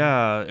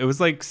 Yeah, it was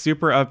like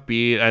super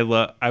upbeat.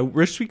 I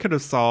wish we could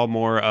have saw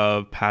more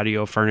of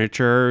Patio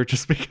Furniture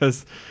just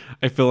because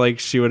I feel like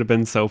she would have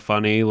been so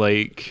funny.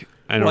 Like,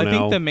 I don't know. I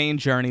think the main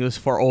journey was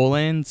for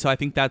Olin, so I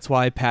think that's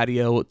why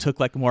Patio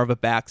took like more of a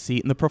backseat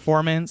in the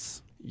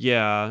performance.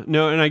 Yeah,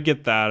 no, and I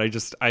get that. We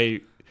just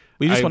want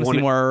to see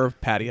more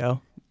of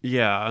Patio.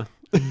 Yeah.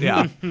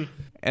 Yeah.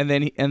 and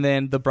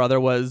then the brother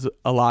was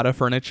a lot of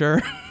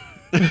furniture.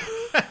 A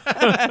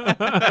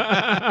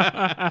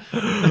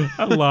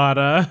lot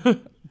of.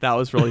 That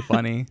was really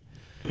funny.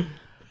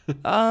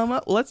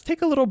 Let's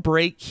take a little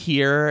break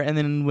here, and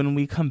then when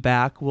we come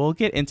back, we'll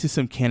get into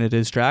some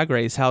Canada's Drag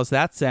Race. How's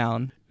that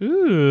sound?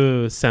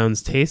 Ooh,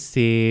 sounds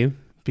tasty.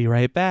 Be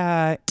right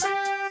back.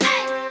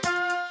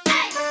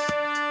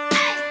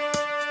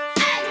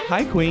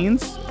 Hi,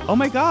 Queens. Oh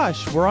my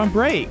gosh, we're on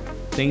break.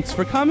 Thanks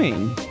for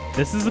coming.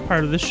 This is a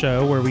part of the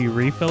show where we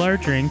refill our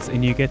drinks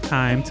and you get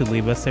time to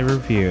leave us a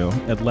review.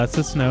 It lets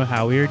us know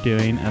how we are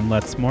doing and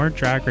lets more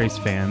Drag Race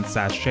fans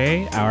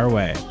sashay our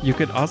way. You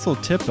could also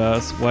tip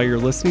us while you're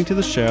listening to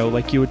the show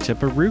like you would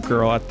tip a Rue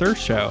Girl at their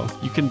show.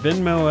 You can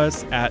Venmo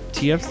us at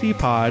TFC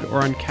Pod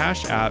or on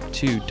Cash App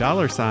to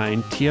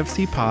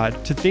 $TFC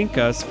Pod to thank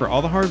us for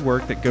all the hard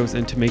work that goes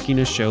into making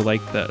a show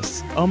like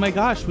this. Oh my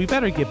gosh, we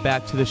better get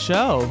back to the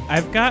show.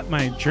 I've got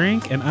my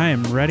drink and I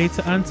am ready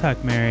to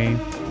untuck, Mary.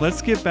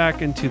 Let's get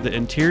back into the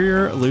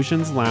Interior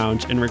Illusions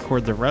Lounge and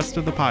record the rest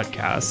of the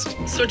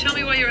podcast. So tell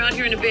me why you're out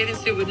here in a bathing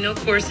suit with no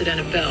corset and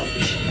a belt.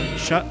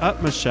 Shut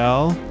up,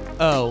 Michelle.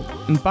 Oh,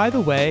 and by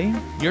the way,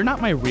 you're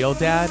not my real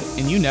dad,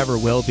 and you never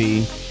will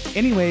be.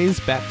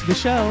 Anyways, back to the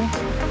show.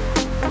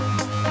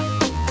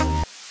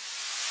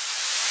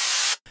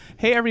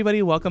 Hey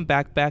everybody, welcome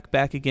back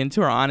again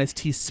to our Honest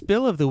Tea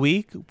Spill of the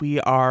Week. We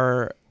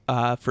have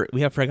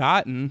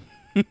forgotten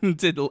to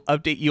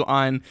update you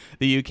on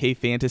the UK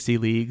Fantasy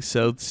League.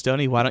 So,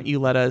 Stoney, why don't you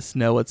let us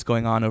know what's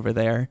going on over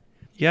there?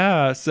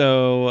 Yeah,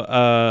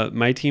 so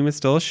my team is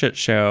still a shit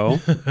show.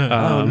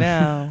 Oh,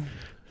 no.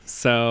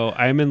 So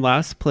I'm in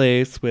last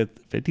place with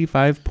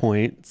 55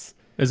 points.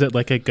 Is it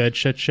like a good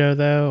shit show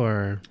though,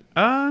 or?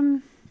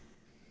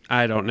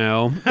 I don't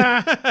know.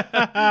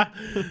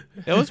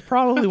 It was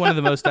probably one of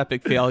the most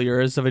epic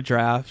failures of a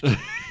draft.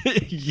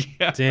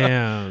 Yeah.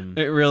 Damn.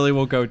 It really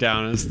will go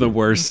down as the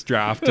worst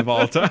draft of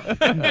all time.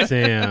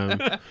 Damn.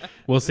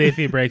 We'll see if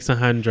he breaks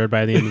 100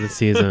 by the end of the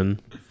season.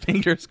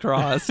 Fingers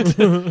crossed.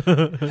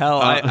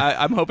 Hell,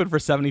 I'm hoping for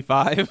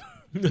 75.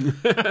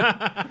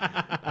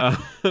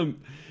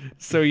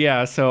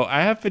 So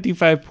I have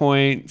 55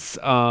 points.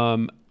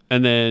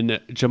 And then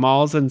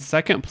Jamal's in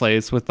second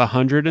place with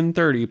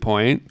 130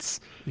 points.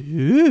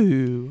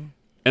 Ooh.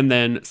 And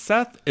then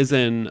Seth is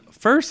in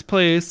first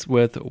place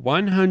with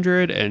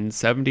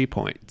 170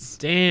 points.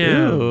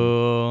 Damn.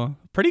 Ooh.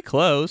 Pretty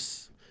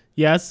close.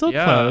 Yeah, it's still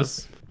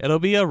close. It'll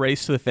be a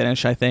race to the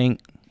finish, I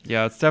think.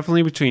 Yeah, it's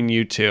definitely between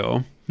you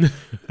two.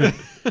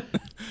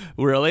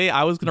 Really?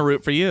 I was going to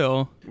root for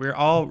you. We're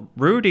all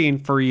rooting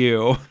for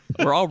you.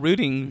 We're all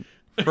rooting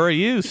for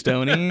you,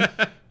 Stoney.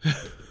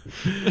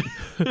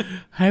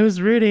 I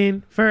was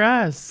rooting for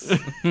us.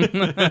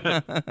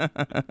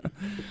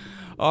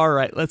 All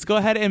right, let's go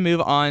ahead and move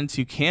on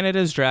to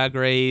Canada's Drag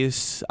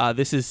Race.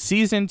 This is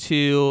season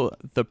 2,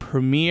 the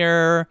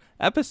premiere,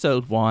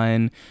 episode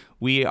 1.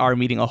 We are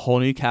meeting a whole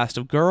new cast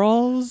of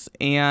girls.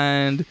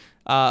 And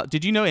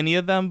did you know any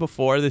of them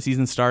before the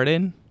season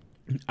started?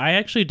 I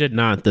actually did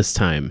not this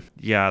time.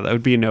 Yeah, that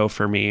would be a no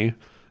for me.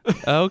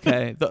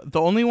 Okay. The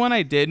only one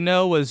I did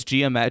know was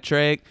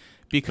Geometric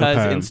because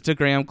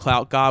Instagram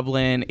clout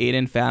goblin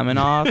Aiden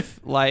Faminoff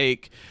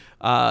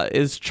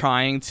is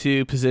trying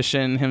to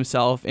position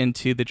himself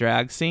into the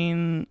drag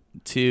scene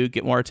to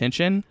get more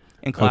attention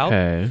and clout.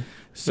 Okay.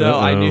 So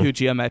I knew who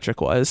Geometric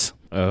was.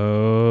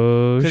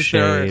 Oh, Because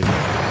they're shade.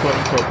 quote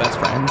unquote best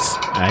friends.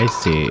 I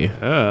see.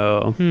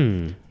 Oh,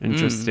 Hmm.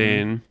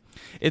 interesting.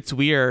 It's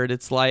weird.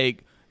 It's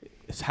like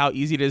it's how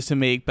easy it is to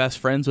make best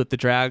friends with the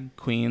drag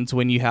queens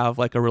when you have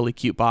like a really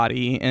cute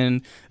body,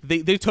 and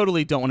they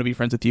totally don't want to be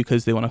friends with you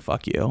because they want to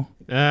fuck you.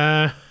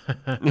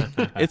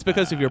 It's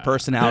because of your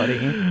personality.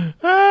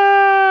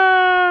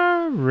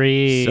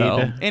 Read.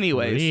 So,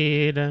 anyways,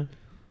 Read.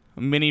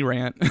 mini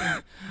rant.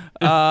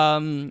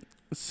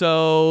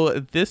 So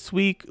this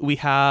week we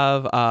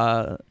have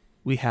a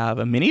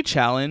mini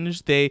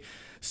challenge. They,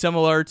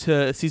 similar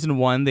to season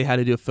 1, they had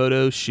to do a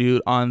photo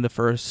shoot on the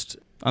first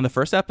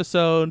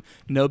episode.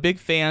 No big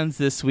fans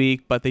this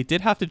week, but they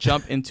did have to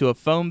jump into a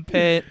foam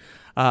pit.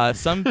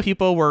 Some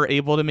people were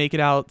able to make it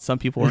out. Some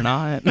people were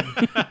not.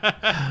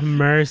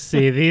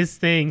 Mercy. These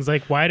things,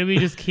 like, why do we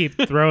just keep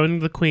throwing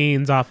the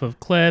queens off of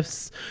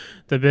cliffs?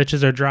 The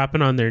bitches are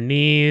dropping on their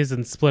knees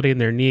and splitting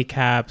their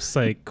kneecaps.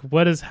 Like,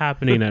 what is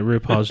happening at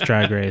RuPaul's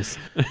Drag Race?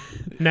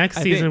 Next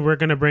season, we're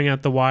going to bring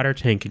out the water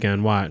tank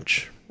again.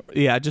 Watch.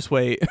 Yeah, just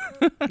wait.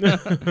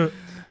 The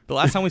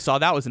last time we saw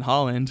that was in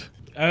Holland.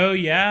 Oh,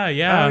 yeah.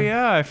 Oh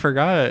yeah, I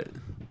forgot.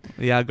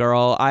 Yeah,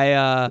 girl.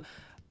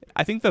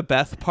 I think the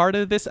best part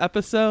of this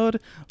episode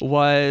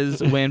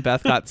was when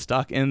Beth got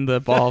stuck in the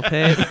ball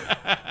pit.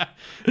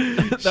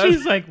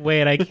 She's like,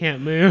 wait, I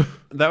can't move.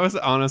 That was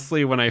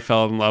honestly when I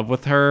fell in love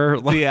with her.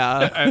 Like,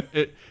 Yeah.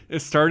 it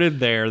started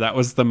there. That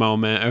was the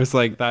moment. I was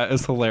like, that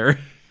is hilarious.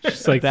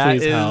 She's like, That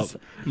please is help.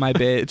 my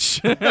bitch.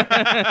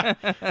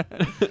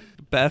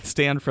 Beth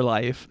stand for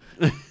life.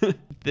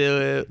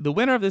 The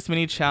winner of this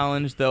mini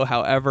challenge, though,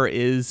 however,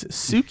 is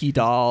Suki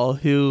Doll,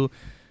 who,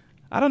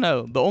 I don't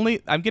know,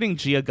 I'm getting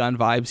Gia Gunn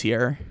vibes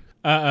here.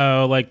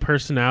 Uh-oh, like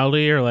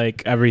personality or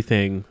like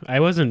everything? I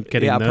wasn't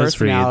getting those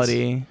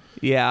personality. reads.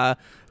 Yeah,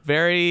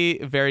 very,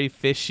 very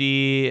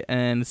fishy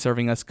and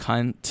serving us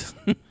cunt.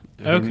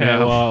 Okay,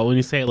 No. well, when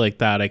you say it like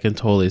that, I can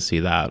totally see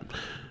that.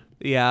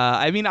 Yeah,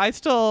 I mean, I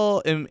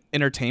still am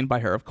entertained by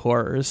her, of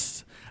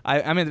course.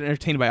 I'm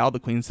entertained by all the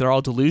queens. They're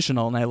all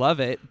delusional, and I love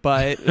it.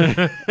 But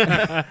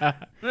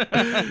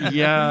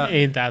Yeah,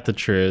 Ain't that the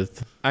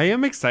truth? I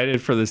am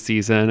excited for the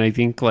season. I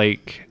think,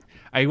 like,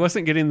 I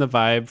wasn't getting the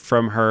vibe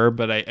from her,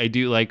 but I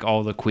do like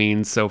all the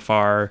queens so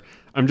far.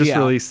 I'm just Yeah.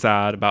 really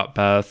sad about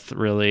Beth,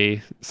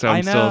 really. So I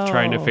I'm still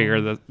trying to know.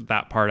 figure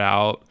that part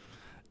out.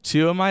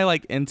 Two of my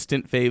like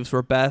instant faves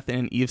were Beth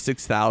and Eve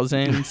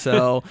 6000.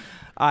 So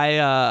but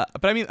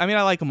I mean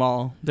I like them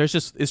all. It's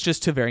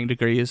just to varying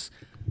degrees.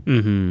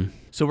 Mm-hmm.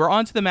 So we're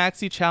on to the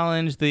maxi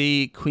challenge.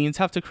 The queens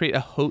have to create a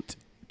haute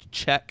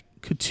check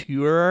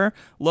couture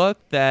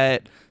look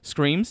that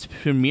screams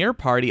premiere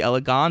party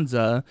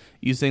eleganza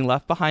using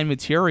left behind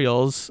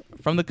materials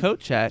from the coat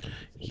check.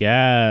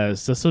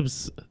 Yes,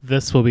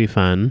 this will be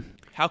fun.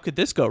 How could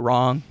this go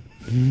wrong?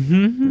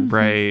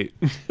 Right.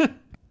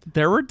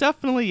 There were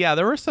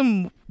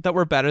some that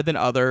were better than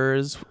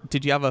others.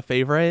 Did you have a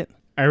favorite?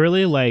 I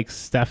really like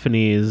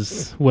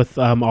Stephanie's with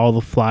all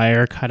the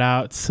flyer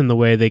cutouts and the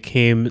way they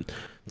came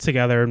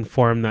together and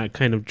formed that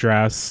kind of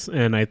dress.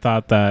 And I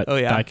thought that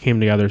that came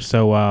together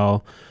so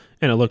well,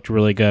 and it looked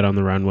really good on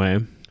the runway.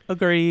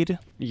 Agreed.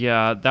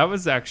 Yeah, that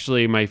was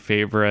actually my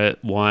favorite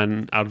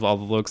one out of all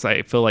the looks.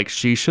 I feel like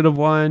she should have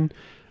won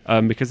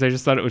because I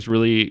just thought it was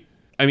really...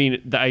 I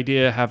mean, the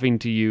idea of having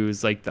to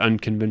use like the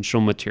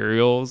unconventional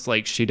materials,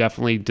 like she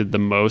definitely did the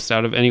most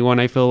out of anyone,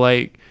 I feel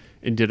like,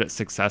 and did it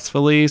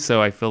successfully.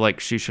 So I feel like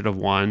she should have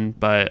won.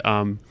 But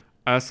I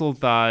also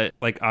thought,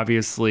 like,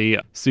 obviously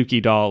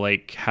Suki Doll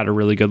like had a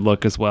really good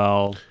look as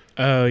well.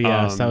 Oh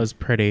yes, that was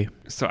pretty.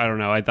 So I don't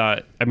know.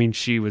 I mean,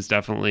 she was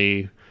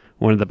definitely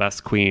one of the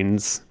best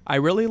queens. I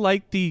really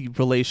like the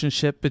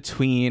relationship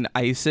between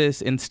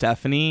Isis and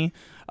Stephanie.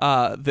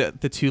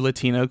 The two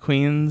Latino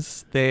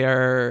queens, they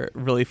are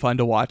really fun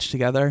to watch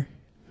together.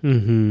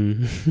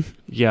 Mm-hmm.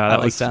 Yeah, I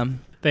like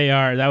them. They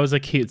are. That was a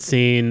cute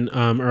scene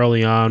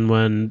early on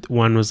when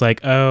one was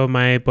like, "Oh,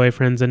 my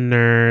boyfriend's a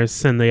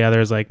nurse," and the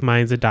other's like,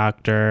 "Mine's a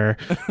doctor."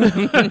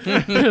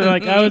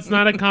 Like, "Oh, it's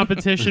not a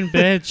competition,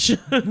 bitch."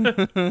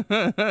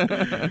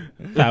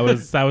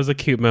 That was a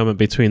cute moment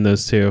between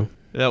those two.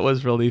 That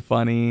was really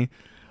funny.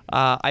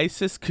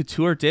 Isis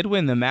Couture did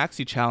win the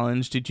Maxi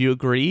Challenge. Did you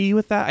agree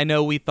with that? I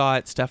know we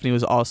thought Stephanie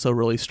was also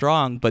really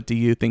strong, but do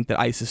you think that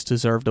Isis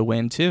deserved a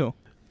win too?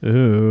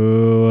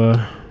 Ooh.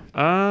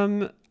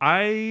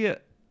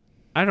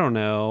 I don't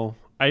know.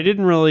 I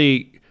didn't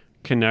really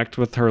connect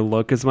with her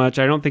look as much.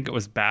 I don't think it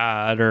was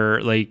bad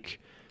or like,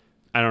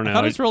 I don't know. I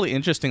thought it was really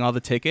interesting, all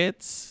the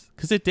tickets,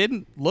 because it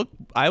didn't look,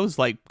 I was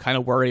like kind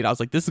of worried. I was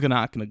like, this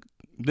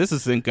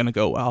isn't gonna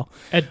go well.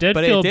 It did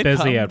But feel it did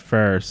busy come. at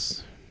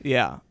first.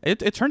 Yeah,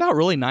 it turned out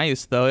really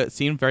nice though. It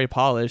seemed very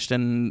polished,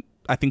 and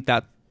I think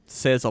that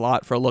says a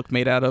lot for a look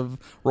made out of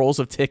rolls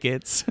of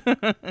tickets.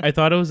 I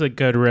thought it was a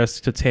good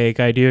risk to take.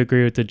 I do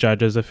agree with the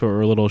judges. If it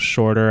were a little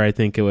shorter, I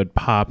think it would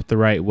pop the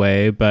right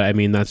way. But I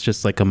mean, that's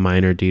just like a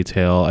minor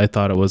detail. I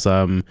thought it was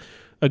a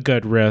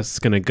good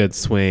risk and a good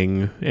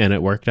swing, and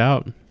it worked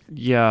out.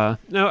 Yeah.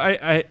 No,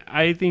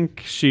 I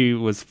think she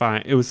was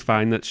fine. It was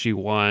fine that she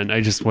won.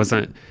 I just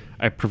wasn't.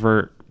 I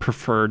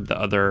preferred the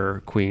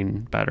other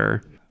queen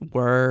better.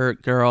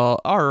 Work,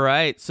 girl. All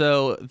right.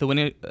 So the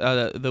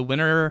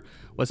winner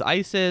was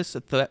Isis.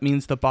 That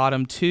means the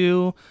bottom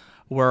two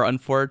were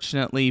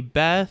unfortunately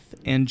Beth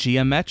and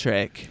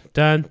Geometric.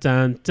 Dun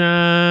dun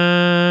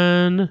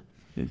dun.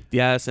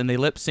 Yes, and they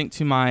lip synced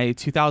to my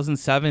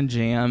 2007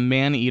 jam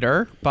 "Man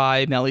Eater"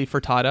 by Nelly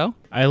Furtado.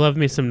 I love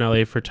me some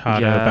Nelly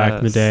Furtado back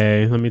in the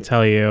day. Let me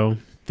tell you.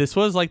 This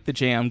was like the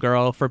jam,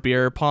 girl, for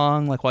beer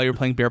pong. Like while you were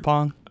playing beer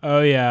pong.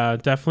 Oh yeah,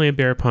 definitely a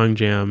beer pong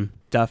jam.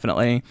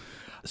 Definitely.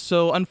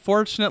 So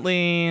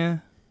unfortunately,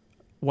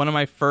 one of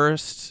my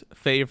first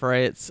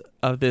favorites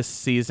of this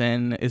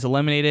season is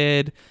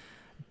eliminated.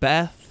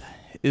 Beth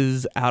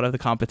is out of the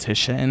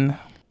competition.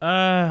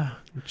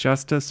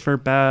 Justice for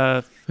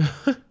Beth.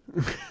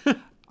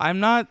 I'm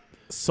not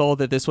sold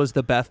that this was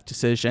the Beth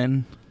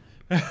decision.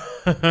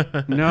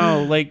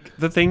 No, like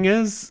the thing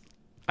is,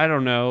 I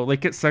don't know.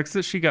 Like it sucks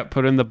that she got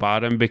put in the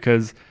bottom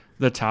because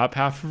the top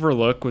half of her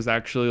look was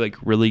actually like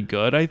really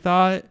good, I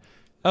thought.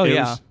 Oh,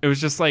 It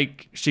was just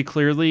like she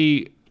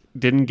clearly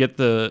didn't get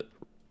the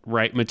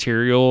right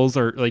materials,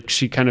 or like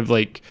she kind of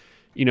like,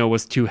 you know,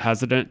 was too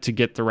hesitant to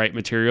get the right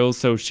materials.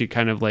 So she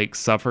kind of like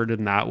suffered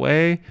in that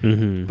way.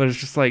 Mm-hmm. But it's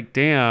just like,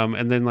 damn.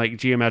 And then like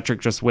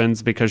Geometric just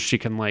wins because she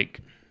can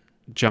like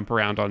jump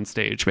around on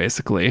stage,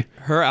 basically.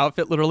 Her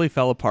outfit literally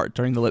fell apart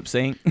during the lip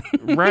sync.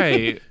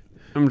 Right.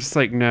 I'm just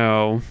like,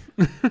 no.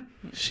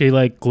 She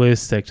like glue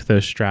sticked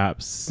those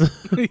straps.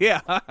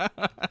 Yeah.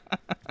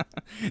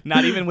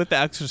 Not even with the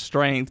extra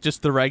strength,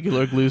 just the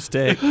regular glue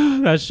stick.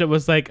 That shit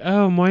was like,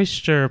 oh,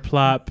 moisture,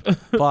 plop.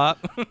 Plop.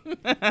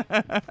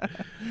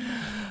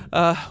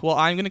 Well,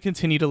 I'm going to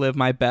continue to live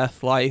my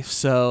Beth life,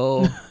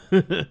 so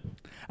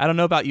I don't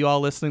know about you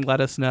all listening.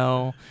 Let us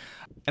know.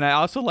 And I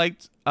also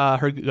liked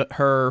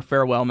her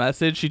farewell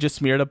message. She just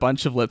smeared a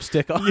bunch of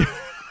lipstick on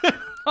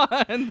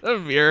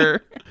the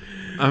mirror.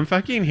 I'm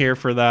fucking here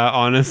for that,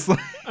 honestly.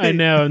 I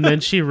know. And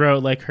then she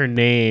wrote like her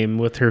name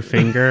with her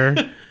finger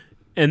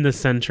in the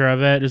center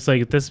of it. It's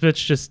like, this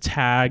bitch just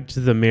tagged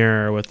the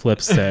mirror with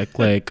lipstick,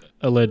 like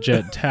a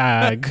legit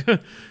tag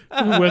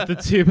with a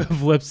tube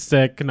of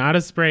lipstick, not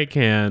a spray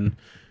can.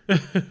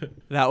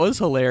 That was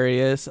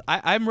hilarious.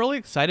 I'm really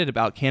excited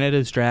about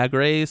Canada's Drag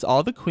Race.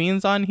 All the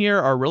queens on here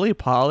are really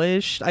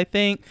polished, I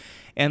think.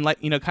 And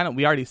like, kind of,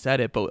 we already said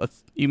it, but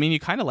you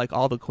kind of like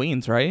all the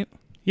queens, right?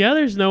 Yeah,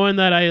 there's no one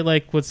that I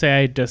like would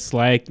say I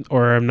dislike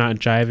or I'm not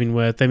jiving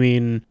with. I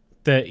mean,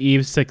 the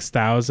Eve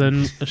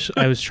 6000,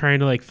 I was trying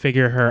to like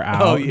figure her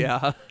out. Oh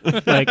yeah.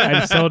 Like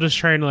I'm still just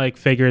trying to like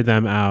figure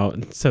them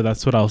out. So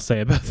that's what I'll say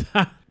about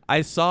that.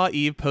 I saw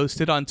Eve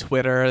posted on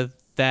Twitter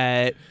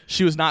that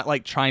she was not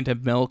like trying to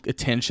milk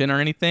attention or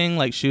anything.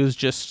 Like she was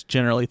just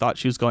generally thought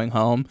she was going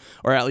home,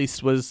 or at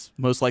least was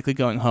most likely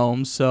going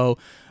home. So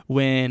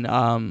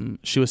when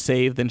she was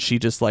saved, then she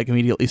just like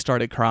immediately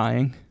started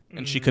crying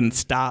and she couldn't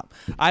stop.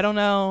 I don't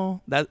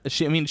know that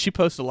she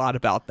posted a lot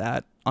about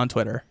that on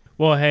Twitter.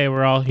 Well, hey,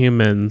 we're all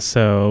humans.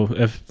 So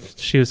if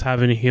she was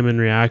having a human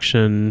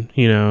reaction,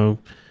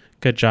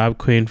 good job,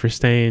 Queen, for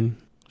staying.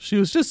 She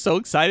was just so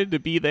excited to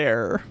be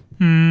there.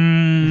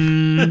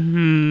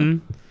 Mm-hmm.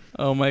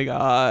 Oh my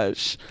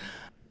gosh.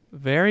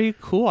 Very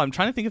cool. I'm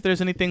trying to think if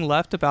there's anything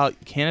left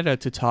about Canada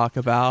to talk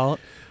about.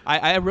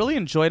 I really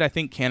enjoyed, I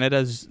think,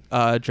 Canada's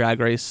Drag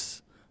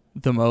Race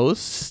the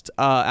most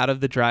out of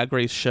the Drag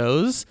Race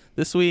shows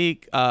this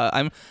week.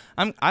 I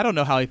don't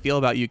know how I feel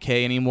about UK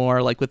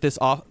anymore. Like with this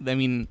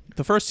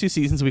the first 2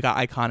 seasons we got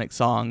iconic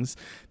songs.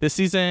 This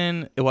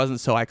season it wasn't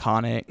so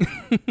iconic.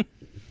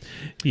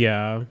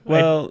 Yeah.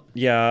 Well,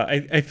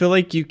 I feel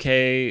like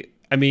UK,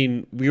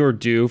 we were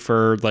due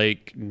for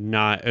like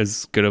not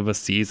as good of a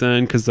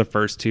season because the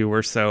first 2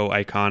 were so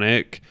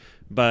iconic,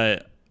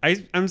 but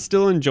I'm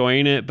still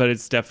enjoying it, but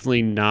it's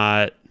definitely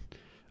not,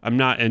 I'm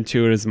not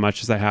into it as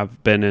much as I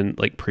have been in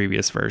like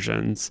previous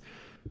versions.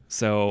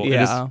 So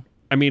yeah,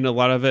 a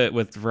lot of it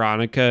with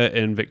Veronica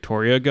and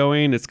Victoria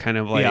going, it's kind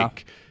of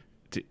like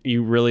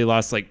you really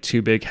lost like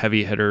 2 big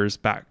heavy hitters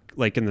back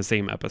like in the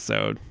same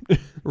episode.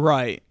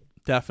 Right.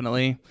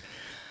 Definitely.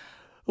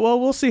 Well,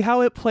 we'll see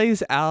how it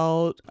plays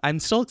out. I'm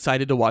still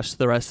excited to watch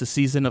the rest of the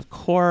season, of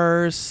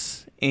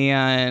course,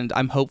 and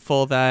I'm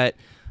hopeful that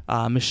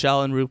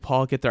Michelle and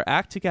RuPaul get their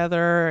act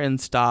together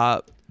and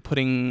stop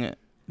putting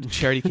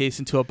Charity Case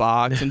into a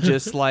box and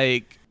just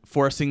like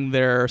forcing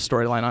their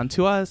storyline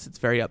onto us. It's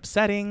very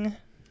upsetting.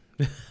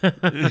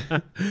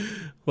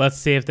 Let's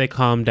see if they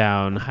calm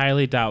down.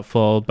 Highly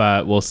doubtful,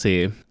 but we'll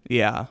see.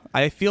 Yeah,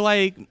 I feel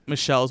like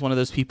Michelle is one of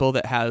those people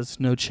that has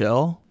no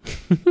chill.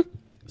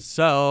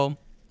 So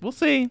we'll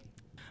see.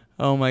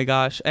 Oh my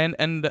gosh.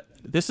 And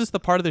this is the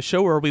part of the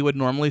show where we would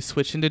normally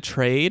switch into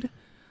trade.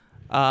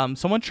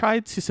 Someone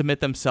tried to submit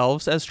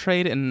themselves as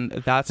trade, and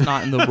that's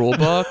not in the rule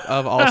book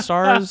of All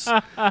Stars.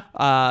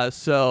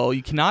 So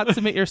you cannot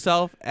submit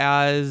yourself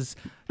as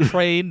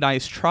trade.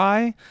 Nice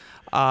try.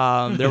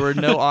 There were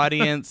no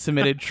audience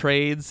submitted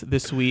trades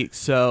this week,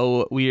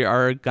 so we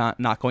are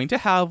not going to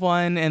have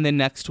one. And then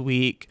next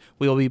week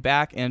we will be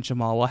back, and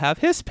Jamal will have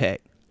his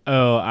pick.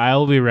 Oh,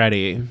 I'll be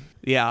ready.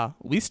 Yeah,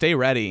 we stay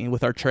ready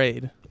with our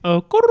trade.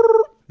 Oh,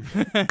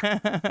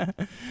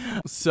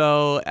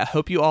 So I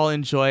hope you all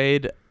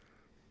enjoyed,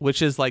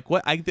 which is like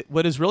what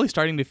is really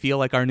starting to feel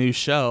like our new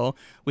show.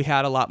 We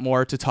had a lot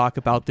more to talk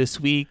about this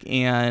week,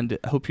 and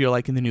I hope you're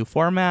liking the new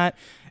format.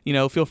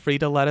 Feel free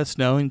to let us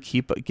know and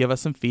give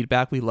us some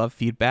feedback. We love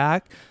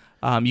feedback.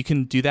 You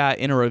can do that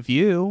in a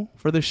review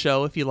for the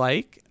show if you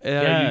like.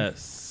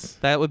 yes.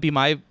 That would be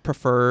my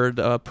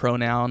preferred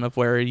pronoun of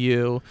where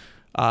you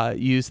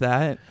use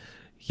that.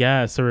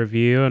 Yes, a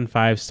review and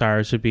 5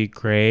 stars would be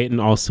great.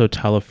 And also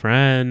tell a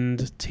friend,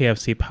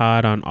 TFC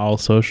Pod on all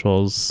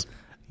socials.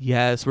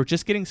 Yes, we're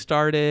just getting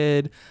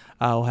started.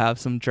 We'll have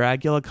some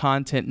Dragula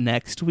content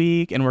next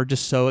week, and we're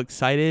just so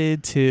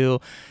excited to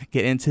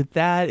get into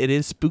that. It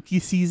is spooky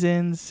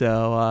season,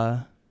 so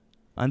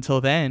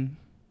until then,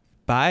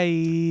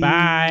 bye.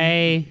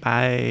 Bye.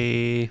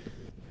 Bye.